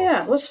 So. Oh,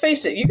 yeah. Let's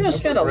face it. You're going to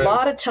spend a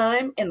lot of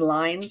time in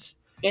lines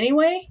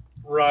anyway.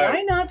 Right.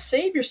 Why not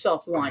save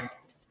yourself one?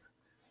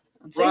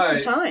 Save some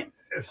time.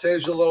 It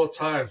saves you a little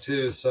time,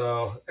 too.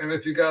 So, and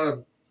if you got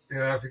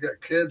if you got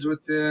kids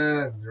with you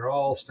and you're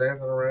all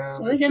standing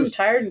around. They're getting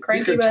tired and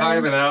cranky. You can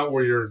time it out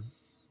where you're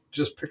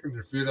just picking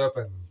your food up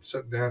and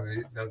sitting down and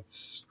eating.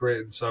 That's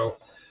great. And so,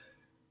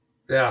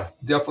 yeah,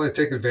 definitely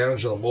take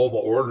advantage of the mobile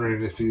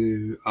ordering if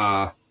you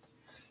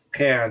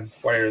can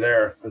while you're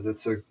there,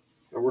 because it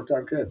worked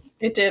out good.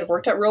 It did.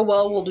 Worked out real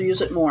well. We'll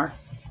use it more.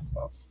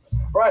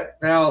 Right.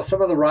 Now,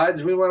 some of the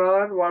rides we went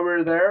on while we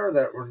were there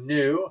that were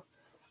new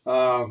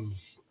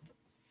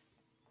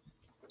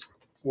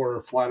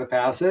were Flight of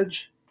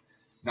Passage,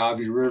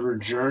 Navi River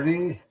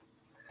Journey,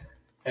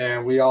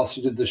 and we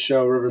also did the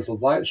show Rivers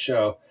of Light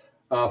show.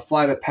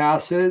 Flight of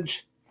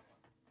Passage,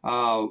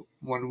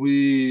 when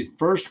we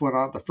first went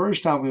on, the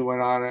first time we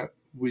went on it,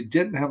 we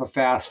didn't have a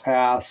fast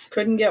pass.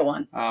 Couldn't get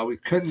one. We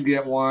couldn't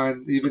get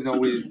one, even though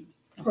we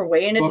were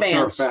way in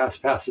advance. Our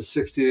fast passes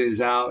 60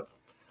 days out.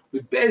 We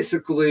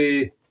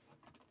basically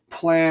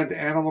planned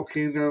Animal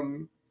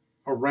Kingdom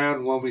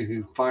around when we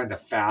could find a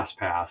fast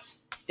pass.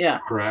 Yeah.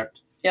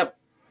 Correct? Yep.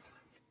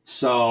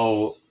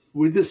 So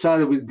we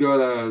decided we'd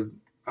go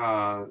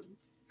to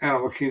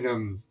Animal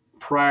Kingdom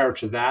prior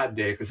to that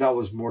day because that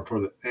was more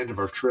toward the end of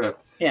our trip.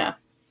 Yeah.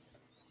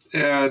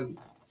 And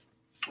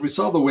we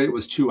saw the wait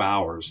was 2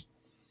 hours.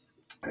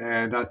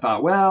 And I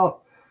thought,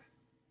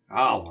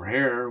 we're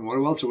here. What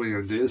else are we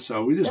going to do?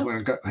 So we just went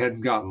and got ahead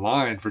and got in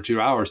line for 2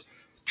 hours.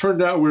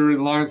 Turned out we were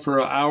in line for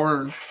an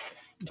hour and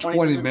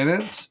 20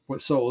 minutes.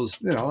 So it was,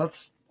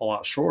 that's a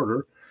lot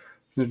shorter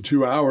than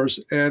 2 hours.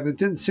 And it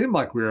didn't seem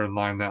like we were in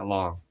line that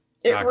long.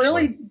 It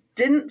really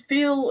didn't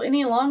feel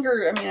any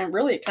longer. I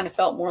mean, it kind of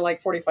felt more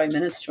like 45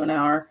 minutes to an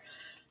hour.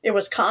 It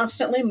was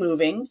constantly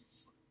moving.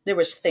 There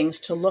was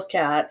things to look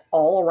at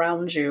all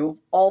around you,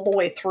 all the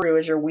way through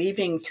as you're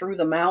weaving through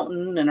the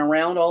mountain and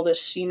around all this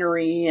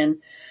scenery and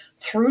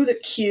through the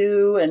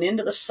queue and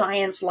into the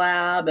science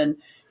lab. And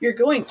you're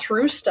going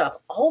through stuff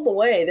all the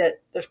way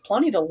that there's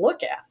plenty to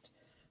look at.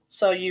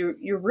 So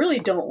you really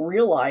don't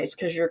realize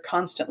because you're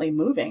constantly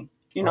moving.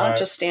 You're not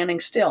just standing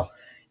still.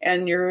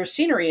 And your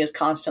scenery is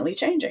constantly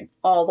changing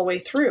all the way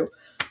through.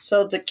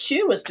 So the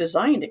queue was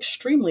designed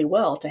extremely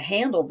well to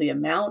handle the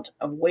amount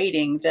of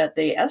waiting that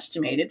they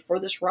estimated for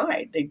this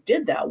ride. They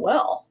did that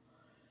well.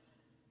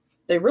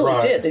 They really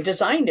did. They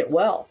designed it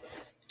well.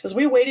 Because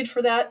we waited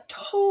for that.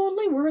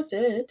 Totally worth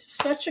it.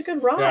 Such a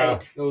good ride. Yeah,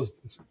 it was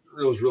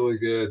really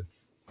good.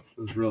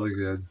 It was really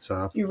good.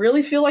 So you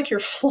really feel like you're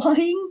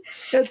flying?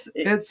 It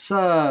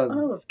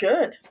was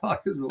good. I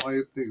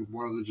think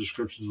one of the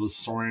descriptions was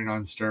soaring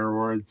on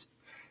steroids.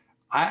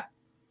 I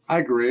I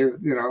agree.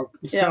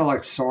 It's kind of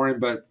like soaring,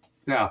 but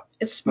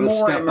it's more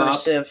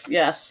immersive.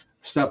 Yes,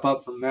 step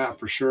up from that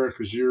for sure,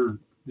 because you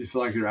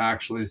feel like you're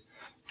actually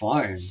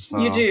flying. So.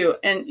 You do,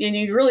 and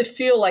you really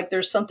feel like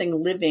there's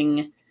something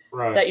living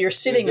that you're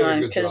sitting on,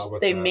 because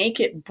they make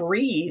it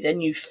breathe,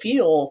 and you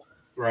feel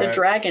the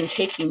dragon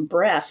taking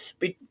breath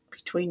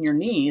between your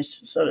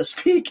knees, so to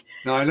speak.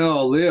 Now I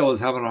know Aaliyah was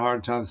having a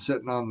hard time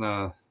sitting on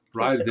the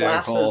ride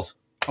vehicle. Glasses.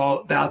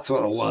 Oh, that's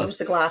what it was. It was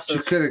the glasses.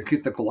 She couldn't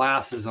keep the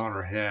glasses on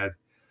her head,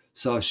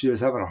 so she was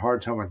having a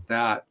hard time with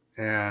that,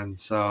 and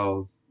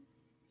so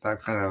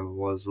that kind of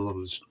was a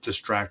little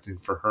distracting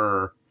for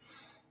her.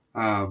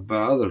 But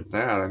other than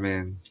that, I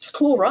mean, it's a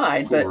cool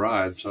ride.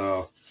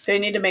 So they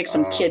need to make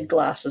some kid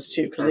glasses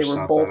too, because they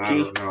were bulky. I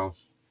don't know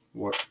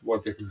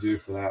what they can do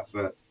for that,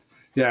 but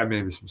yeah,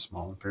 maybe some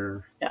smaller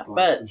pair. Yeah,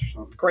 but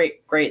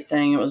great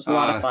thing. It was a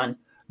lot of fun.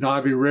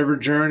 Navi River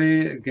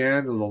Journey,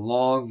 again, it was a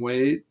long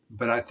wait,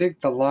 but I think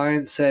the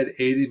line said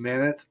 80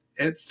 minutes.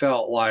 It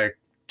felt like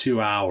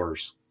 2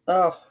 hours.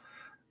 Oh,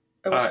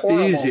 it was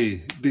horrible.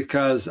 Easy,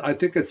 because I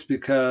think it's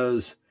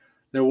because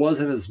there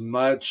wasn't as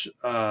much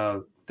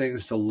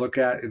things to look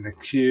at in the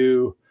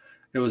queue.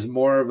 It was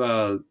more of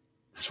a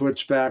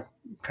switchback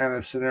kind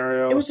of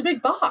scenario. It was a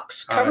big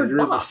box, covered you're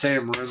box. in the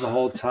same room the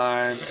whole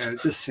time, and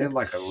it just seemed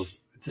like it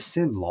just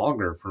seemed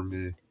longer for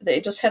me. They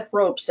just had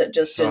ropes that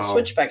just did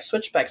switchback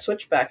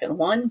in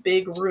one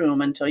big room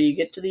until you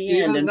get to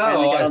the end and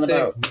finally got on the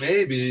boat.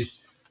 Maybe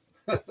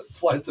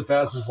Flights of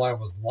Passage line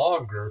was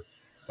longer.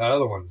 That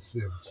other one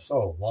seemed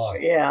so long.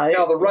 Yeah.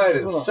 Now the ride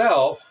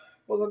itself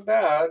wasn't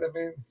bad. I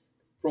mean,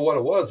 for what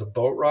it was, a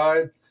boat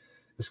ride.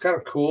 It's kind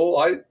of cool.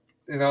 I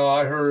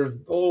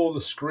heard,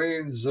 the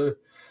screens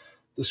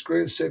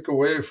take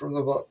away from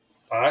the boat.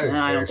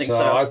 I don't think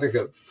so. I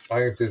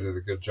think they did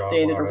a good job.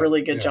 They did a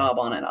really good job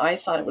on it. I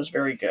thought it was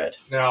very good.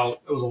 Now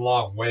it was a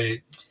long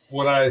wait.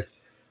 Would I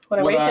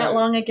wait that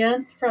long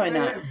again? Probably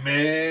not.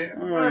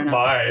 I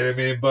might. I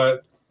mean,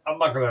 but I'm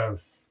not gonna.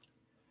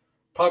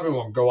 Probably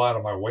won't go out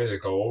of my way to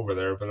go over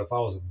there. But if I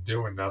wasn't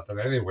doing nothing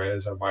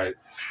anyways, I might.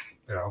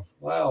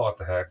 Well, what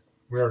the heck?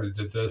 We already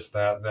did this,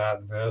 that,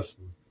 and this.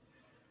 And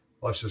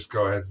let's just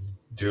go ahead and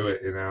do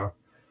it.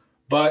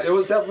 But it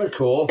was definitely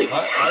cool.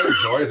 I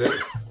enjoyed it.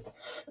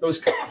 It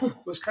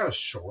was kind of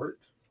short.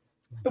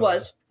 It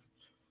was.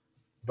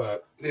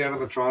 But the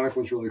animatronic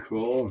was really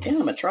cool. The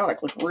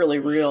animatronic looked really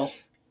real.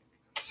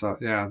 So,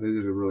 yeah, they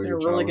did a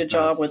really good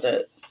job with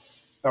it.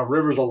 Now,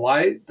 Rivers of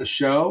Light, the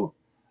show,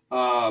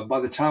 by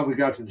the time we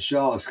got to the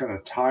show, I was kind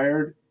of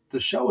tired. The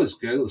show was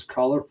good. It was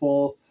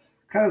colorful.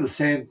 Kind of the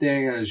same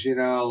thing as,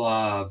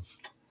 A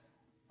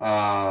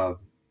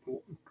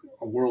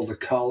World of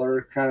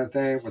Color kind of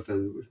thing, with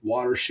the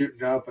water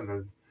shooting up and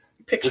the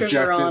pictures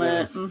are on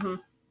it. Mm-hmm.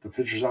 The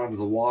pictures onto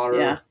the water.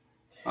 Yeah.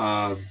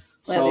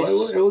 So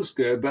it was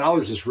good, but I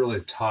was just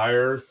really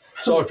tired.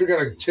 So if you're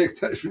going to take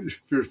that, if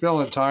you're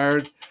feeling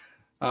tired,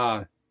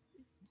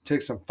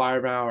 take some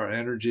 5-hour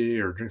energy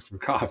or drink some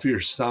coffee or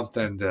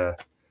something to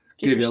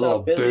give you a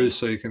little boost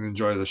so you can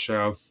enjoy the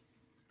show.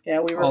 Yeah,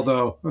 we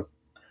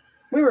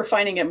were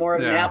finding it more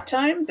of nap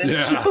time than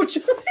show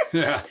time.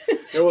 Yeah,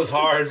 it was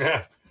hard,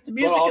 man. The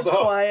music is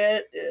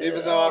quiet.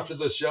 Even though after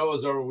the show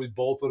was over, we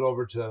bolted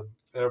over to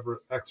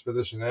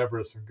Expedition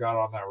Everest and got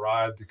on that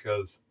ride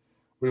because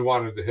we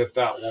wanted to hit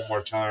that one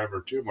more time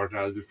or two more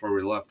times before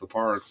we left the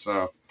park.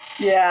 So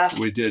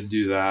we did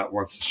do that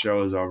once the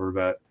show was over.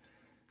 But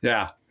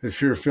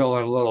if you're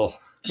feeling a little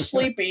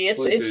sleepy,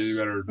 it's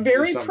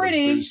very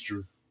pretty,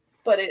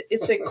 but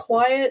it's a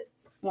quiet.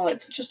 Well,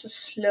 it's just a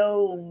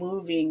slow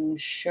moving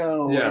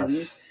show.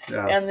 Yes.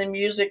 And the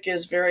music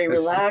is very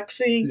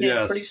relaxing.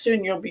 And pretty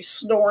soon you'll be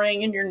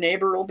snoring and your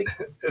neighbor will be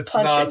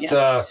punching you.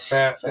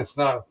 It's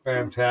not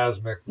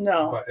phantasmic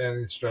by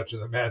any stretch of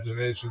the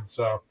imagination.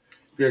 So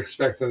if you're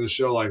expecting a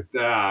show like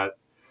that,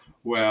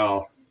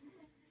 well,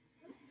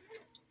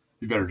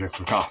 you better drink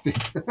some coffee.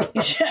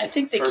 I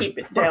think they keep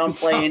it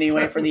downplay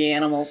anyway for the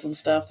animals and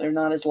stuff. They're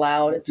not as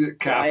loud. It's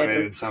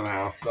caffeinated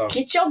somehow. So.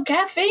 Get your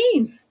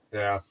caffeine.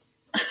 Yeah.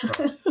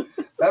 So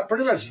that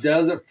pretty much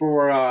does it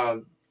for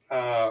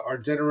our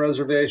dinner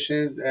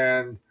reservations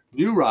and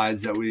new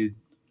rides that we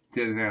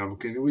did in Animal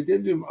Kingdom. We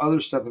did do other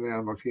stuff in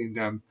Animal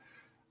Kingdom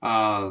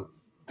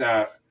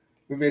that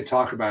we may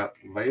talk about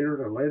later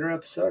in a later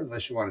episode,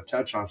 unless you want to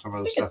touch on some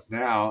of the stuff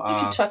now.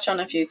 You can touch on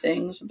a few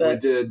things, but we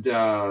did.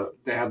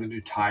 They had the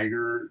new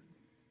tiger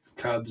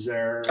cubs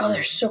there. Oh,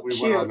 they're so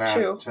cute went on that,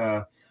 too.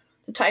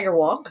 The tiger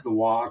walk. The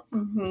walk,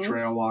 the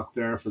trail walk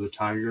there for the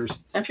tigers.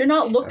 If you're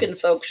not looking,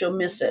 folks, you'll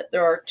miss it.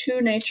 There are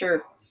 2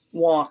 nature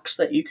walks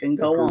that you can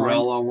go on.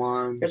 Gorilla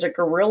one. There's a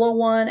gorilla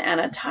one and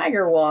a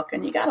tiger walk,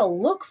 and you got to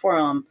look for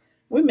them.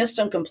 We missed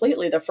them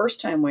completely the first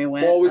time we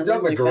went. Well, we've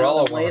done the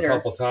gorilla one a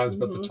couple times,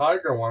 but the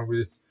tiger one,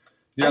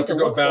 you have to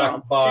go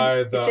back by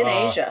it's in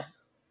Asia.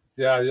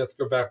 Yeah, you have to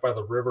go back by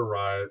the river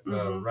ride,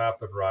 the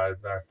rapid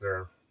ride back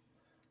there.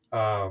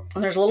 And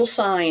there's a little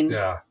sign.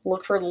 Yeah.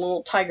 Look for the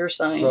little tiger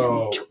sign.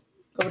 So,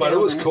 but it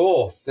was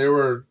cool. They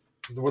were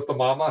with the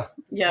mama.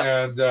 Yeah.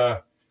 And they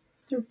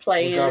were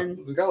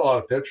playing. We got a lot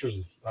of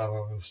pictures of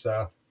them and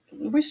stuff.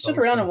 We stood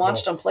around and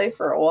watched them play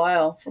for a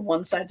while from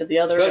one side to the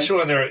other. Especially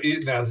when they were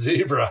eating that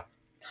zebra.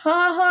 Ha,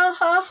 ha,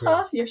 ha,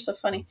 ha. You're so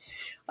funny.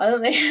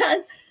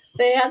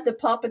 They had the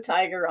Papa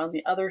Tiger on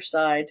the other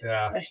side.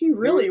 Yeah. He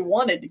really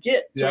wanted to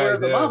get to where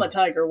the Mama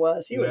Tiger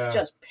was. He was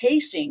just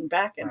pacing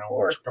back and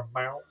forth.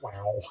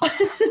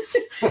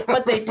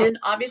 But they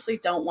obviously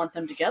don't want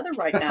them together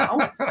right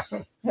now.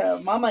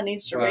 Mama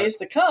needs to raise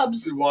the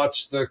cubs.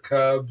 Watch the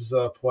cubs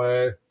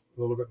play a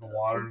little bit in the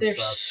water. They're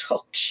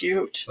so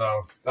cute.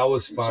 So that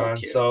was fun.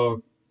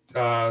 So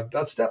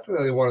that's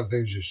definitely one of the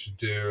things you should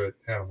do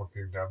at Animal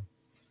Kingdom.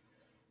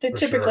 They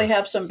typically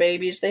have some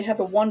babies. They have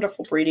a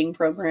wonderful breeding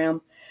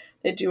program.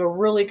 They do a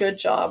really good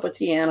job with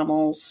the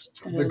animals.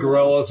 The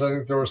gorillas, I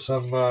think there were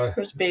some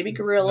there's baby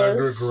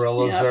gorillas. Younger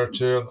gorillas there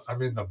too. I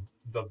mean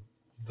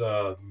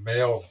the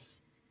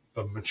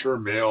mature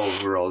male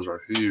gorillas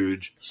are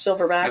huge.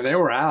 Silverbacks. And they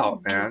were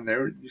out, man.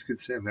 You could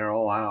see them. They're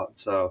all out.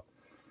 So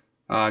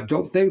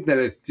don't think that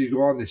if you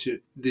go on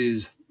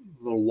these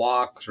little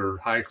walks or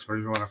hikes or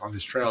you want on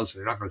these trails,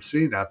 you're not going to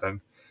see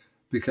nothing,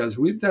 because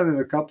we've done it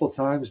a couple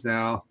times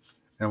now.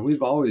 And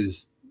we've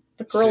always...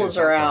 The gorillas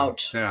are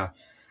out. Yeah.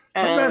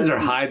 Sometimes they're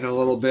hiding a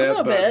little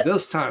bit,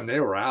 this time they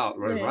were out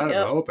right in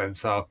the open.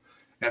 So,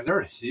 and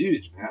they're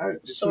huge, man.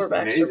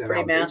 Silverbacks are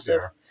pretty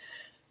massive.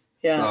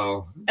 Yeah.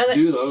 So,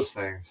 do those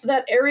things.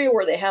 That area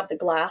where they have the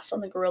glass on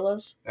the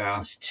gorillas,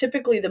 it's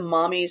typically the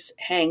mommies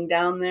hang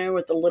down there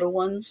with the little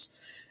ones.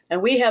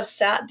 And we have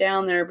sat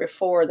down there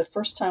before. The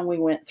first time we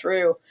went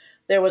through,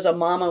 there was a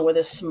mama with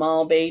a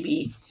small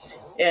baby.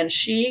 And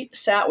she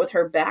sat with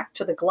her back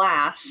to the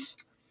glass.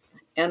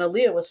 And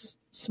Aaliyah was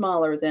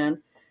smaller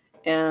then,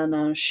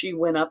 and she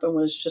went up and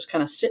was just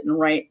kind of sitting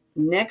right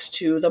next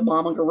to the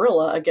mama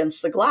gorilla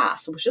against the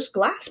glass. It was just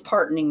glass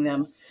parting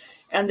them,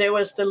 and there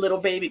was the little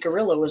baby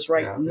gorilla was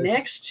right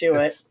next to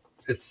it.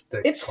 It's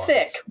thick. It's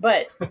thick,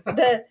 but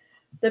the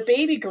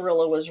baby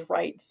gorilla was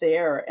right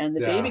there, and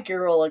the baby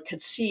gorilla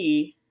could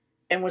see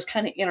and was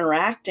kind of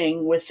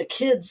interacting with the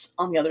kids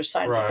on the other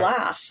side of the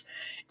glass,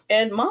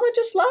 and Mama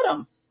just let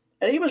him.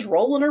 And he was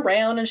rolling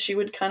around, and she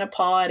would kind of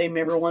paw at him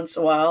every once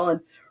in a while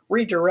and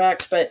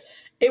redirect. But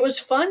it was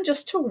fun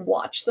just to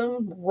watch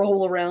them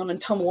roll around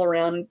and tumble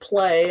around and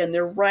play, and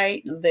they're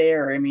right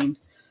there. I mean,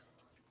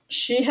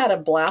 she had a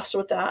blast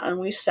with that, and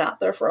we sat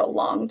there for a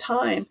long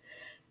time.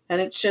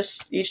 And it's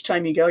just each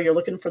time you go, you're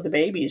looking for the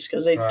babies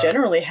because they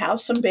generally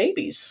have some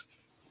babies.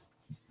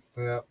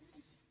 Yeah.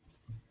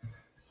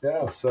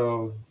 Yeah,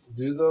 so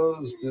do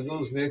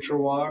those nature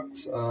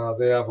walks.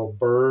 They have a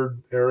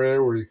bird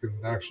area where you can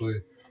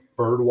actually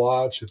bird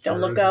watch if Don't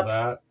you're look into up.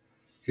 that.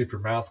 Keep your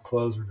mouth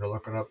closed when you're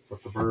looking up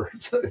at the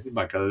birds. You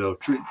might get a little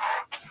treat.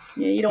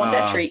 Yeah, you don't want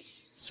that treat.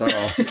 So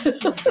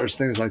there's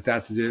things like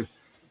that to do.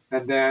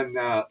 And then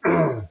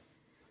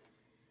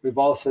we've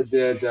also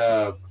did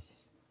the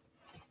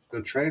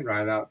train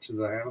ride out to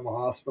the animal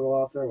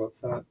hospital out there.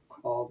 What's that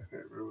called? I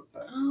can't remember what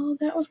that. Oh,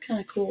 that was kind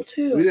of cool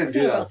too. We didn't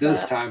do that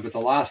this time, but the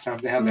last time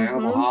they have the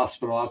animal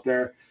hospital out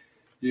there.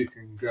 You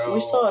can go.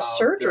 We saw a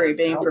surgery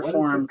being performed.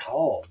 What is it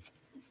called?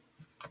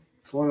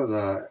 It's one of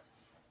the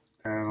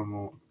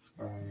animal.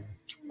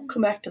 We'll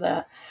come back to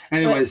that.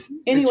 Anyways,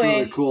 it's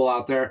really cool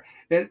out there.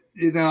 A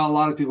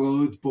lot of people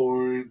go, it's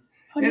boring.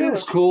 And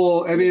it's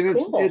cool. I mean,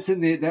 it's a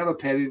neat. They have a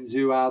petting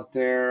zoo out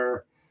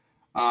there.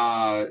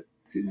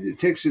 It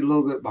takes you a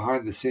little bit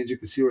behind the scenes. You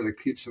can see where they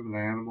keep some of the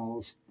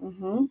animals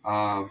when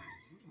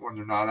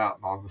they're not out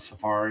on the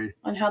safari.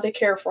 And how they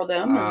care for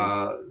them.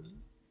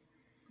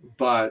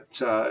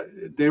 But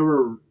they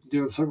were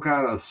doing some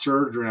kind of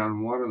surgery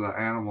on one of the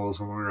animals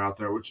when we were out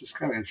there, which is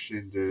kind of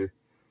interesting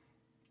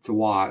to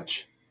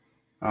watch.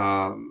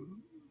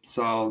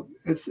 So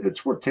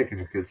it's worth taking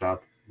your kids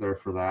out there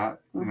for that.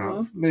 You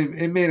know,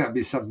 it may not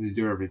be something you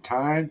do every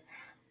time,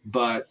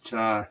 but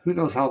who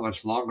knows how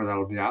much longer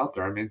that'll be out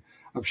there. I mean,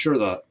 I'm sure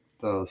the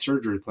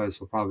surgery place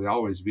will probably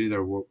always be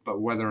there,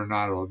 but whether or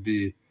not it'll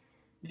be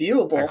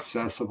viewable,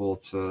 accessible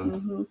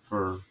to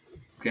for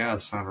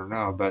guests, I don't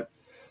know. But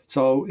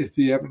so if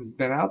you haven't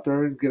been out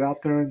there, get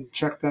out there and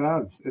check that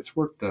out. It's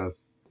worth the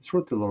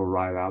little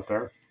ride out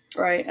there.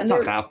 Right, and it's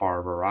not that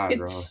far of a ride.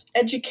 It's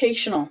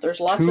educational.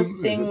 There's lots of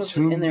things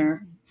in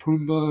there.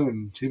 Pumbaa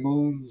and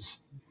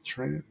Timon's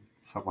train.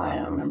 Something I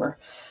don't remember.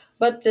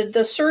 But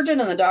the surgeon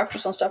and the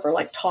doctors and stuff are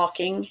like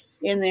talking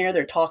in there.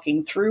 They're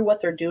talking through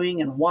what they're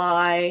doing and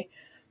why.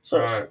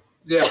 So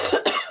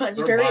it's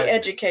very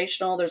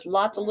educational. There's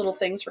lots of little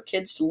things for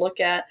kids to look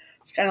at.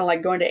 It's kind of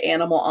like going to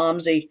Animal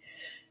OMSI,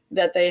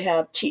 that they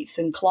have teeth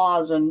and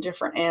claws and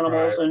different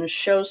animals and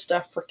show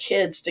stuff for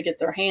kids to get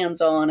their hands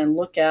on and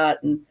look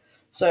at. And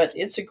so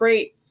it's a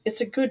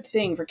good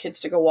thing for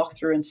kids to go walk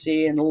through and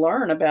see and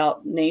learn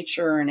about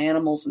nature and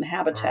animals and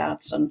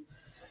habitats and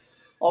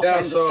all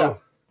kinds of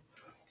stuff.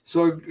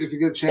 So if you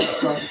get a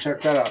chance, go out and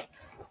check that out.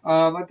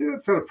 I think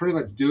that's going to pretty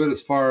much do it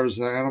as far as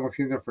Animal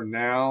Kingdom for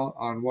now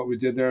on what we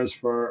did there as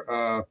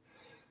far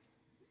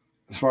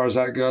as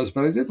that goes.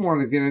 But I did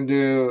want to get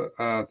into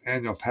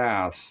annual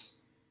pass.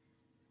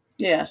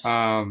 Yes.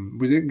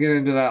 We didn't get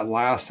into that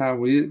last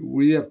time.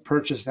 We have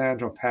purchased an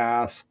annual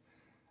pass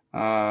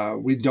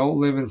We don't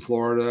live in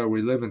Florida.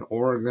 We live in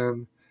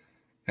Oregon.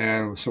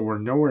 And so we're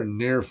nowhere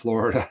near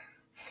Florida.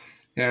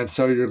 And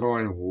so you're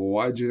going,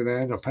 why'd you get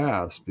an annual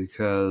pass?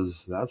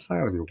 Because that's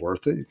not going to be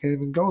worth it. You can't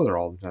even go there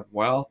all the time.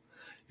 Well,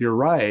 you're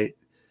right.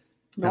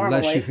 Normally.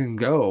 Unless you can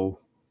go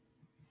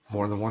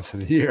more than once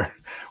in a year,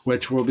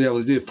 which we'll be able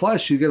to do.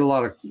 Plus, you get a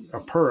lot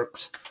of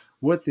perks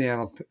with the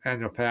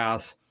annual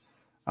pass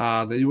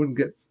that you wouldn't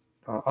get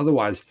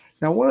otherwise.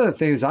 Now, one of the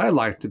things I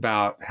liked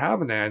about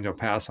having the annual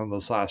pass on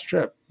this last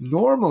trip,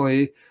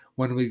 normally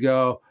when we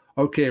go,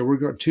 okay, we're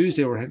going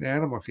Tuesday, we're hitting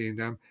Animal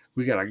Kingdom,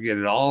 we got to get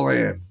it all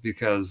in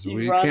because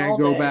we can't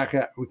go back.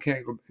 We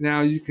can't go.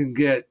 Now, you can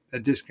get a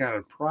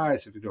discounted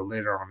price if you go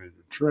later on in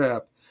the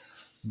trip,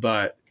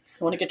 but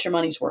you want to get your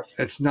money's worth.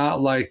 It's not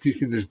like you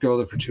can just go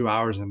there for 2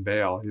 hours and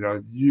bail. You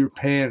know, you're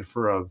paying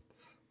for a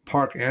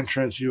park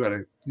entrance. You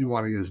want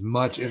to get as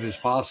much in as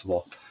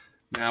possible.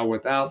 Now,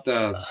 with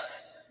the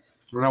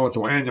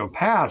annual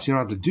pass, you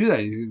don't have to do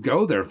that. You can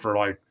go there for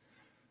like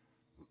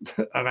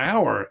an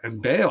hour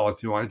and bail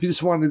if you want. If you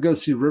just wanted to go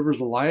see Rivers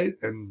of Light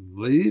and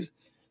leave,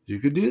 you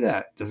could do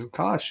that. It doesn't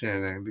cost you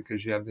anything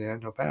because you have the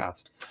annual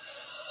pass.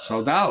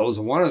 So that was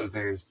one of the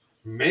things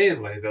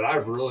mainly that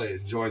I've really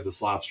enjoyed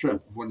this last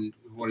trip. What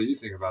do you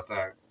think about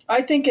that?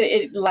 I think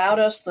it allowed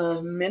us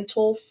the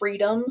mental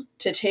freedom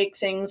to take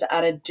things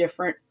at a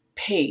different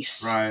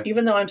pace. Right.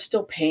 Even though I'm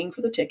still paying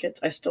for the tickets,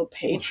 I still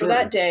paid for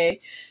that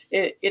day.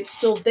 It's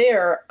still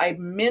there. I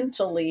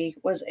mentally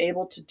was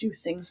able to do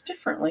things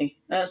differently.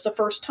 It's the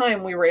first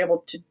time we were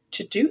able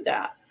to do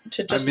that.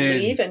 To just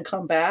leave and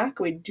come back.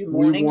 We'd do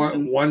mornings.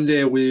 One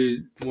day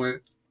we hung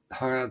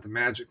out at the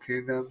Magic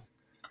Kingdom,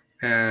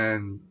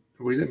 and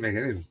we didn't make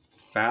any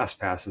fast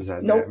passes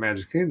that day at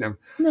Magic Kingdom.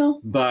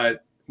 No.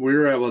 But we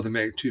were able to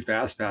make 2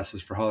 fast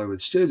passes for Hollywood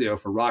Studio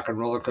for Rock and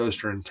Roller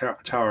Coaster and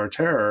Tower of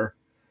Terror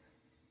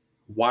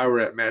while we're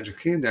at Magic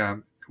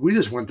Kingdom. We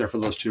just went there for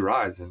those 2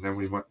 rides, and then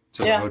we went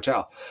to the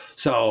hotel.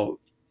 So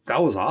that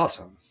was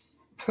awesome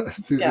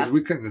because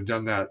we couldn't have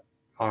done that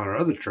on our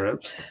other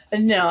trips.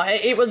 No,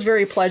 it was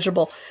very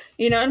pleasurable.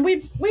 You know, and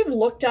we've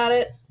looked at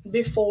it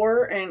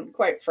before, and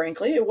quite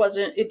frankly,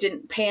 it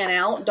didn't pan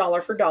out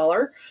dollar for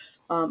dollar.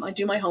 I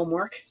do my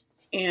homework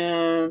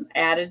and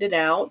added it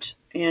out.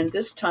 And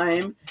this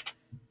time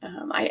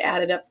I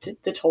added up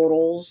the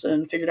totals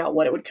and figured out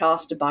what it would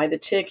cost to buy the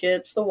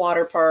tickets, the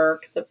water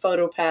park, the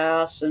photo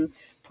pass, and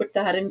put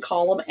that in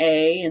column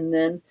A. And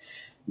then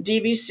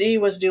DVC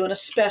was doing a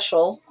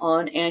special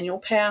on annual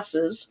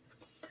passes.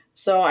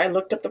 So I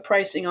looked up the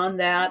pricing on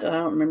that. I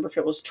don't remember if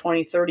it was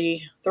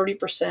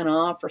 30%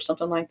 off or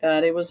something like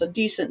that. It was a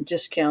decent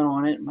discount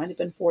on it. It might have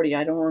been 40.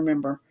 I don't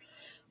remember.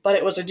 But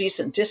it was a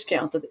decent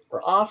discount that they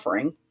were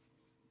offering.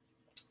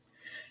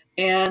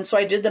 And so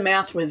I did the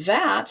math with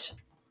that.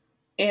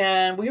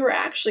 And we were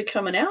actually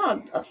coming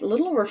out a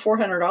little over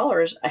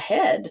 $400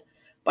 ahead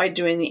by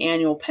doing the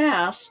annual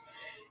pass.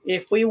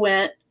 If we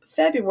went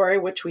February,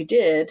 which we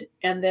did,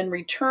 and then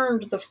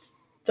returned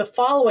the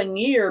following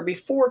year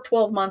before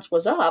 12 months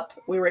was up,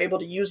 we were able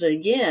to use it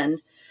again.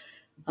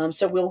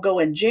 So we'll go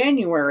in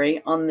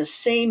January on the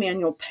same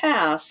annual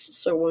pass.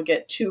 So we'll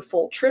get 2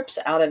 full trips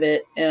out of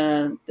it.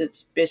 And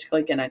it's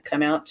basically going to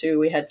come out to,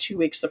 we had 2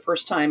 weeks the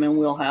first time, and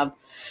we'll have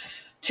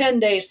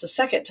 10 days the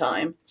second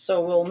time. So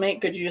we'll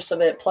make good use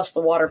of it. Plus the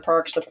water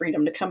parks, the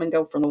freedom to come and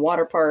go from the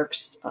water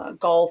parks,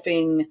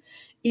 golfing,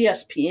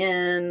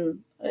 ESPN.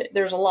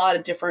 There's a lot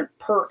of different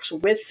perks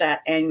with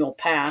that annual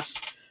pass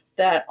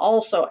that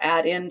also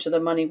add into the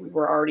money we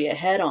were already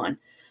ahead on.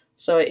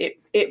 So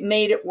it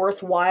made it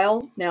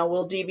worthwhile. Now,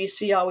 will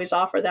DVC always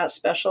offer that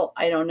special?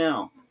 I don't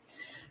know.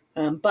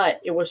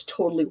 But it was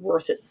totally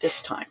worth it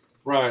this time.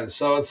 Right.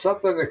 So it's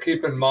something to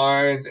keep in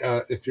mind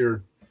if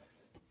you're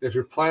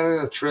planning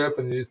a trip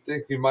and you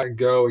think you might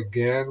go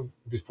again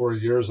before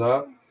year's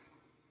up,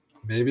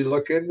 maybe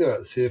look into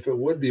it. See if it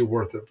would be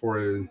worth it for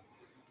you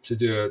to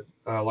do it.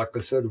 Like I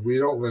said, we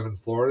don't live in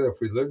Florida.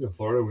 If we lived in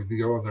Florida, we'd be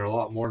going there a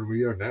lot more than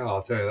we are now.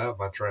 I'll tell you that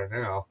much right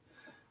now,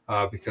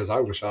 because I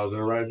wish I was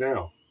there right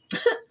now.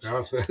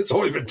 It's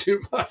only been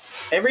 2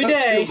 months. Every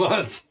day. 2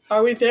 months.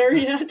 Are we there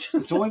yet?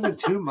 It's only been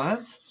 2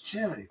 months?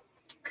 Jimmy,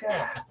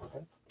 God.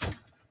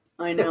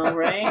 I know,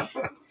 right?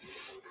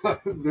 I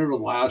remember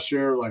last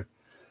year, like,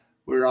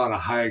 we were on a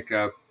hike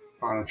up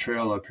on a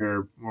trail up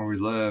here where we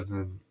live,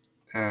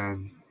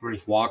 and we're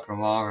just walking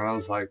along, and I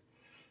was like,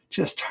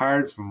 just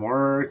tired from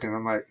work, and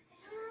I'm like,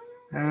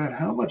 man,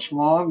 how much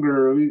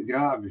longer we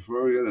got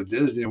before we go to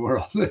Disney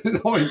World?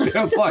 It only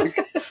been like,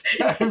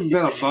 it hasn't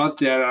been a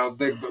month yet, I don't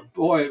think, but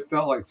boy, it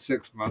felt like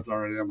 6 months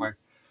already. I'm like,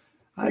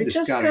 I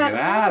just got to get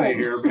out of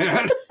here,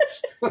 man.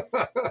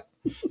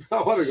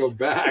 I want to go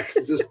back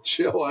and just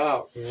chill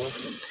out, you know?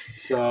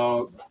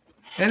 So,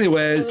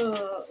 anyways,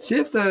 see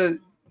if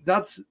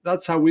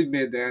that's how we've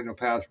made the annual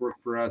pass work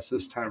for us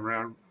this time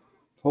around.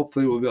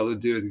 Hopefully we'll be able to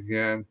do it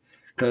again,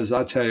 because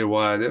I'll tell you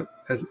what, it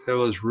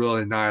was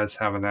really nice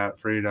having that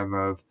freedom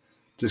of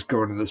just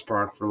going to this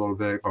park for a little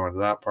bit, going to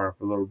that park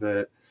for a little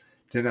bit.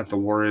 Didn't have to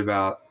worry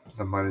about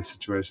the money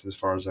situation as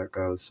far as that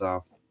goes.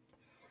 So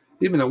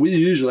even though we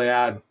usually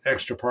add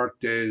extra park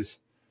days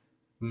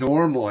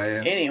normally.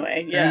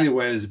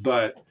 Anyways,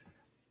 but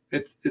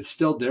it's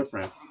still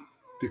different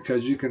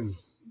because you can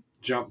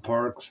jump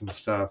parks and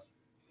stuff.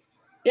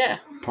 Yeah.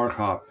 Park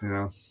hop,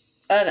 And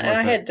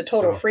I had the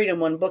total freedom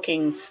when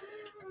booking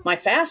my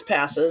fast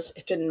passes.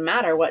 It didn't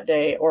matter what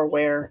day or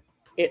where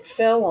it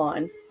fell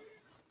on.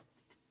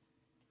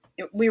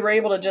 We were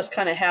able to just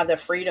kind of have the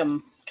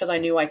freedom because I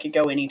knew I could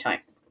go anytime.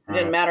 It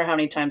didn't matter how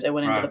many times I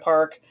went into the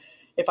park.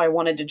 If I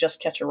wanted to just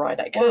catch a ride,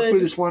 I could. Or if we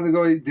just wanted to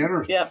go eat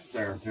dinner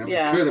there. We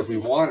could if we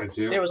wanted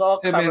to. It was all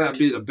covered. It may not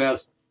be the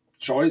best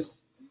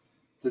choice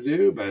to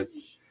do, but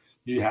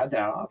you had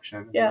that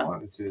option if you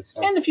wanted to.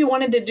 So. And if you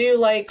wanted to do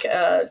like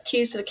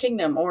Keys to the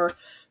Kingdom or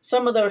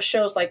some of those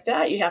shows like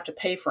that, you have to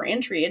pay for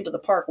entry into the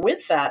park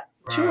with that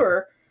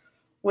tour.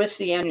 With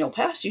the annual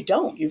pass, you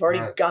don't. You've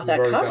already got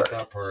that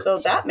covered. So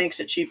that makes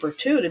it cheaper,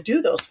 too, to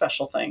do those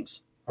special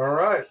things. All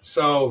right.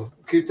 So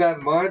keep that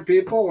in mind,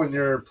 people, when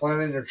you're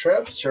planning your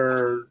trips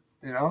or,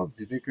 if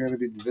you think you're going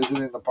to be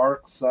visiting the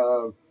parks,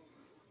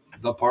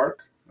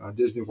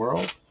 Disney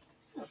World,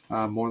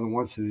 more than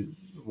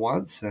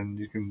once, and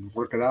you can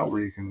work it out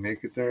where you can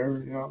make it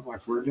there,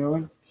 like we're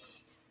doing,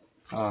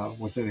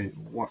 within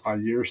a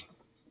year's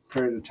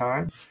period of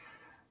time.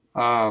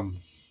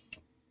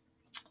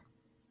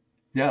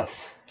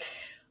 Yes.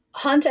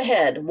 Hunt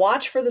ahead.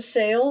 Watch for the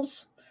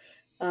sales.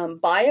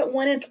 Buy it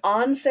when it's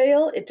on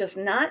sale. It does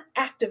not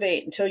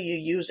activate until you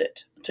use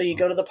it, until you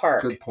go to the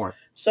park. Good point.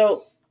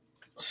 So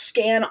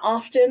scan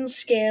often,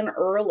 scan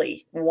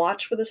early.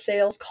 Watch for the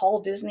sales. Call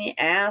Disney.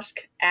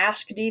 Ask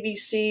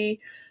DVC.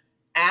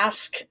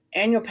 Ask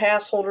annual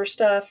pass holder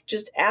stuff.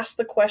 Just ask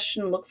the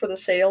question. Look for the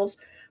sales.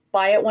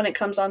 Buy it when it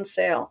comes on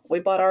sale. We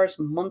bought ours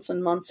months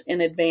and months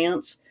in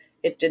advance.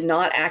 It did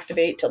not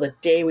activate till the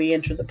day we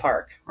entered the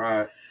park.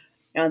 Right.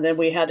 And then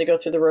we had to go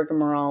through the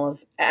rigmarole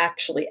of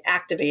actually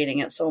activating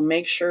it. So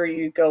make sure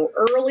you go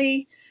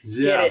early,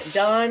 get it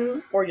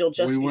done, or you'll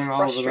just be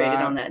frustrated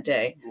on that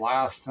day.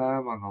 Last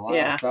time on the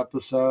last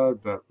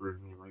episode, but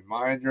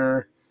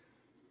reminder.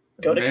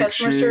 Go to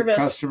customer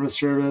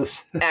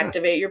service.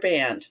 Activate your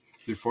band.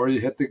 Before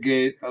you hit the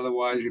gate.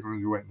 Otherwise, you're going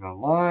to be waiting in a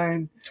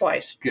line.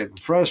 Twice. Getting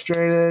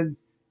frustrated.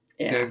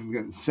 Yeah. Then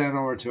getting sent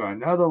over to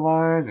another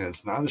line.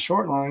 It's not a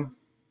short line.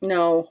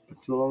 No.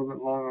 It's a little bit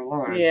longer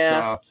line.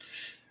 Yeah.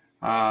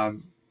 So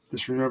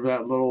just remember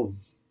that little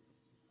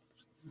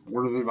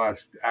word of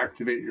advice.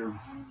 Activate your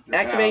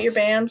your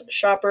bands.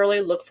 Shop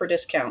early. Look for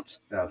discounts.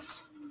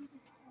 Yes.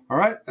 All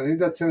right. I think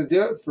that's going to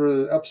do it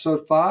for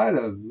episode 5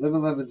 of Live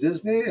and Love in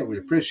Disney. And we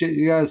appreciate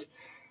you guys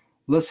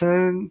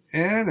listening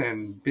in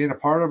and being a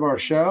part of our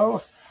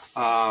show.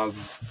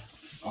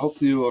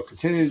 Hopefully you will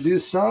continue to do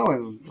so,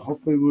 and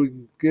hopefully we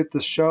can get the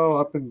show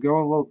up and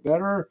going a little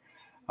better.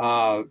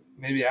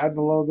 Maybe adding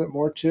a little bit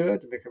more to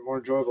it to make it more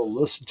enjoyable to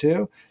listen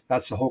to.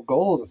 That's the whole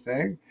goal of the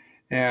thing.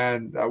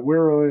 And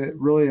we're really,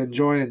 really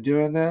enjoying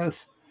doing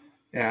this.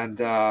 And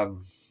do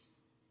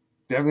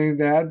you have anything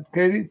to add,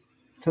 Katie,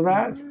 to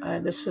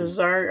that? This is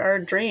our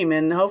dream,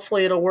 and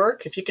hopefully it'll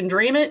work. If you can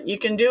dream it, you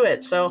can do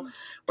it. So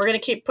we're going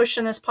to keep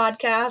pushing this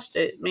podcast.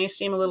 It may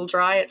seem a little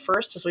dry at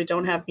first as we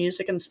don't have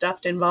music and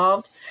stuff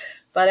involved.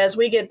 But as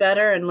we get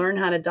better and learn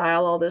how to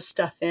dial all this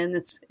stuff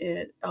in,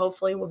 it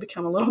hopefully will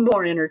become a little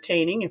more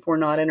entertaining. If we're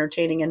not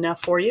entertaining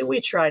enough for you, we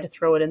try to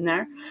throw it in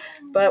there.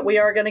 But we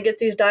are going to get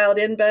these dialed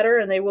in better,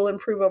 and they will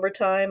improve over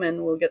time,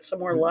 and we'll get some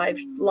more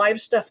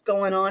live stuff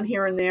going on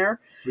here and there.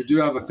 We do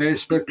have a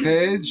Facebook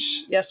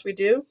page. Yes, we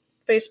do.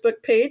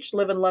 Facebook page,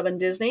 Live and Love in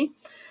Disney.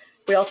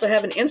 We also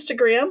have an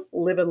Instagram,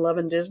 Live and Love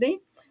in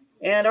Disney,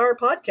 and our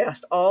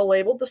podcast, all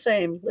labeled the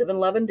same, Live and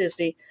Love in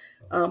Disney.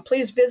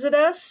 Please visit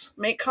us,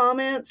 make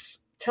comments,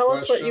 tell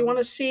us what you want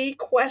to see,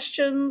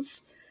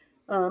 questions,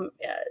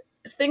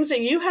 things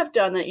that you have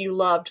done that you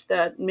loved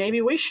that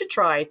maybe we should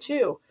try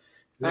too.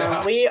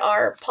 Yeah. We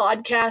are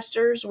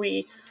podcasters.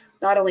 We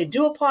not only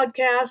do a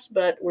podcast,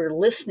 but we're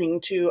listening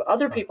to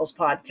other people's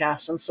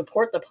podcasts and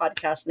support the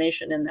Podcast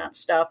Nation in that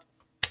stuff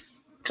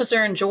because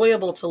they're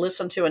enjoyable to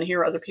listen to and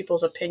hear other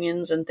people's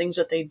opinions and things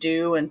that they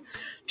do and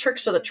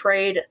tricks of the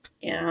trade.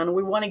 And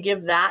we want to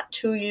give that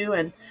to you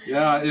and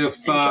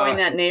join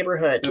that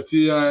neighborhood.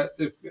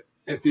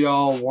 If you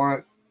all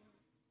want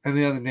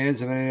any other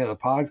names of any other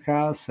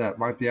podcasts that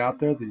might be out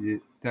there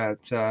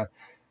that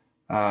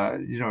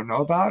you don't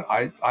know about,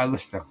 I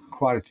listen to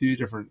quite a few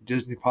different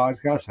Disney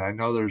podcasts, and I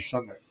know there's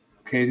some that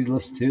Katie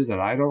listens to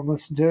that I don't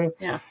listen to.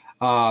 Yeah.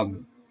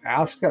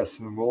 Ask us,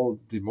 and we'll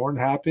be more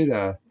than happy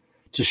to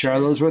share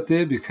those with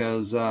you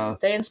because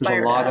they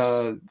inspired there's a lot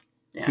of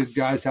good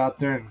guys out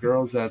there and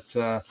girls that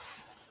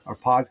are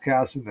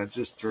podcasting that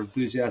just are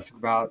enthusiastic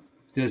about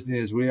Disney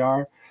as we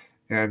are.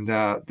 And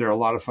they're a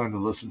lot of fun to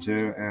listen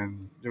to,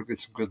 and you'll get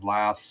some good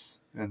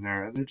laughs in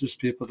there. And they're just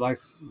people like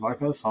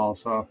us all.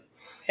 So,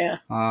 yeah.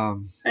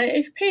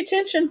 If you pay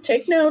attention,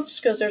 take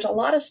notes, because there's a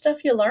lot of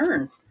stuff you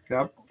learn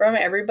from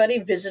everybody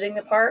visiting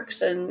the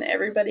parks and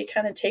everybody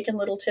kind of taking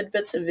little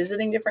tidbits and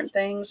visiting different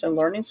things and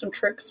learning some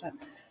tricks, and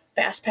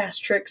fast pass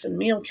tricks and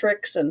meal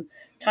tricks and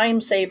time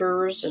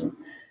savers and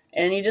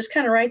And you just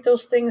kind of write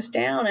those things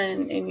down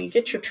and you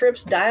get your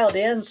trips dialed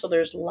in so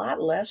there's a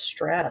lot less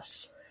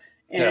stress.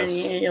 And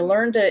you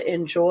learn to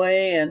enjoy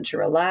and to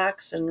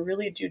relax and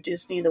really do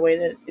Disney the way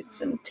that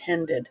it's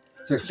intended.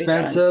 It's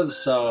expensive,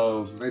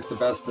 so make the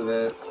best of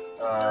it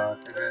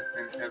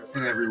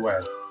in every way.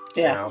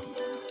 Yeah. You know?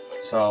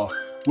 So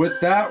with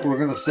that, we're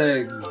going to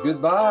say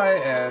goodbye,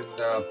 and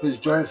please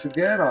join us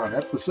again on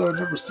episode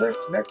number 6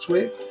 next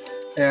week.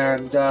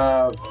 And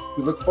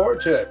we look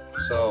forward to it.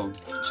 So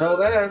until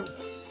then,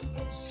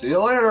 see you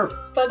later.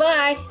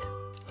 Bye-bye.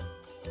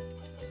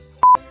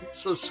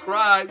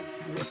 Subscribe.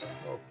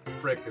 Oh,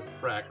 frickin'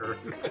 fracker.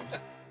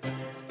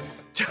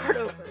 Start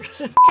over.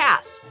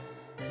 Cast.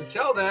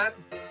 Until then,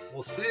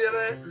 we'll see you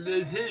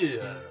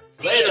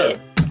later.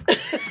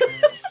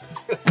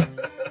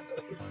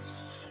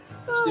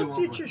 Oh,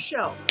 future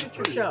show.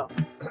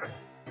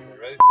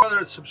 Ready? Whether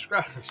it's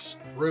subscribe or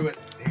screw it,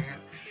 dang it.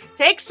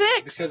 Take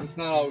 6. Because it's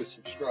not always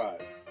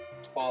subscribe.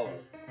 It's follow.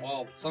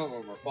 Well, some of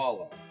them are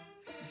follow.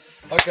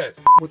 Okay.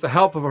 With the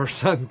help of our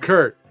son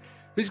Kurt,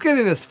 he's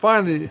getting this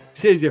finally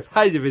stage of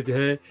height of it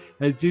and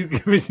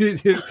we're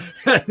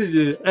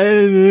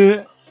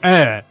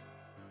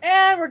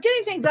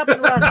getting things up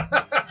and running.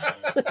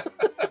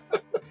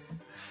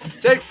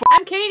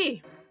 I'm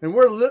Katie. And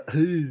we're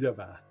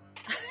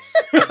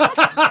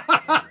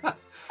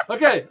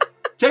okay,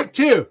 take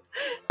 2.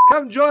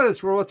 Come join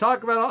us where we'll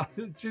talk about all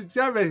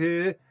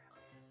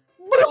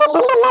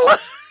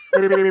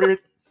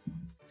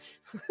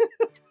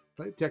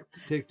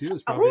Take 2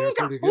 is probably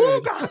pretty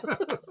good.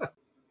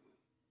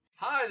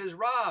 Hi, this is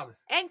Rob.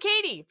 And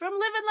Katie from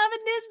Live and Love in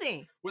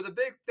Disney. With a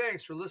big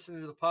thanks for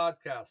listening to the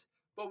podcast.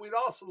 But we'd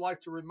also like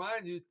to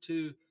remind you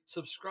to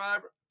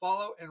subscribe,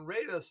 follow, and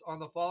rate us on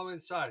the following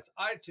sites: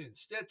 iTunes,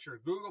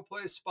 Stitcher, Google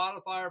Play,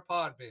 Spotify, or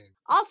Podbean.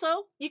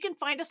 Also, you can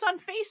find us on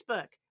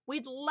Facebook.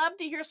 We'd love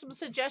to hear some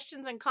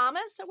suggestions and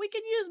comments that we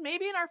can use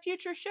maybe in our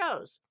future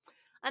shows.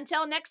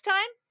 Until next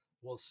time,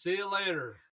 we'll see you later.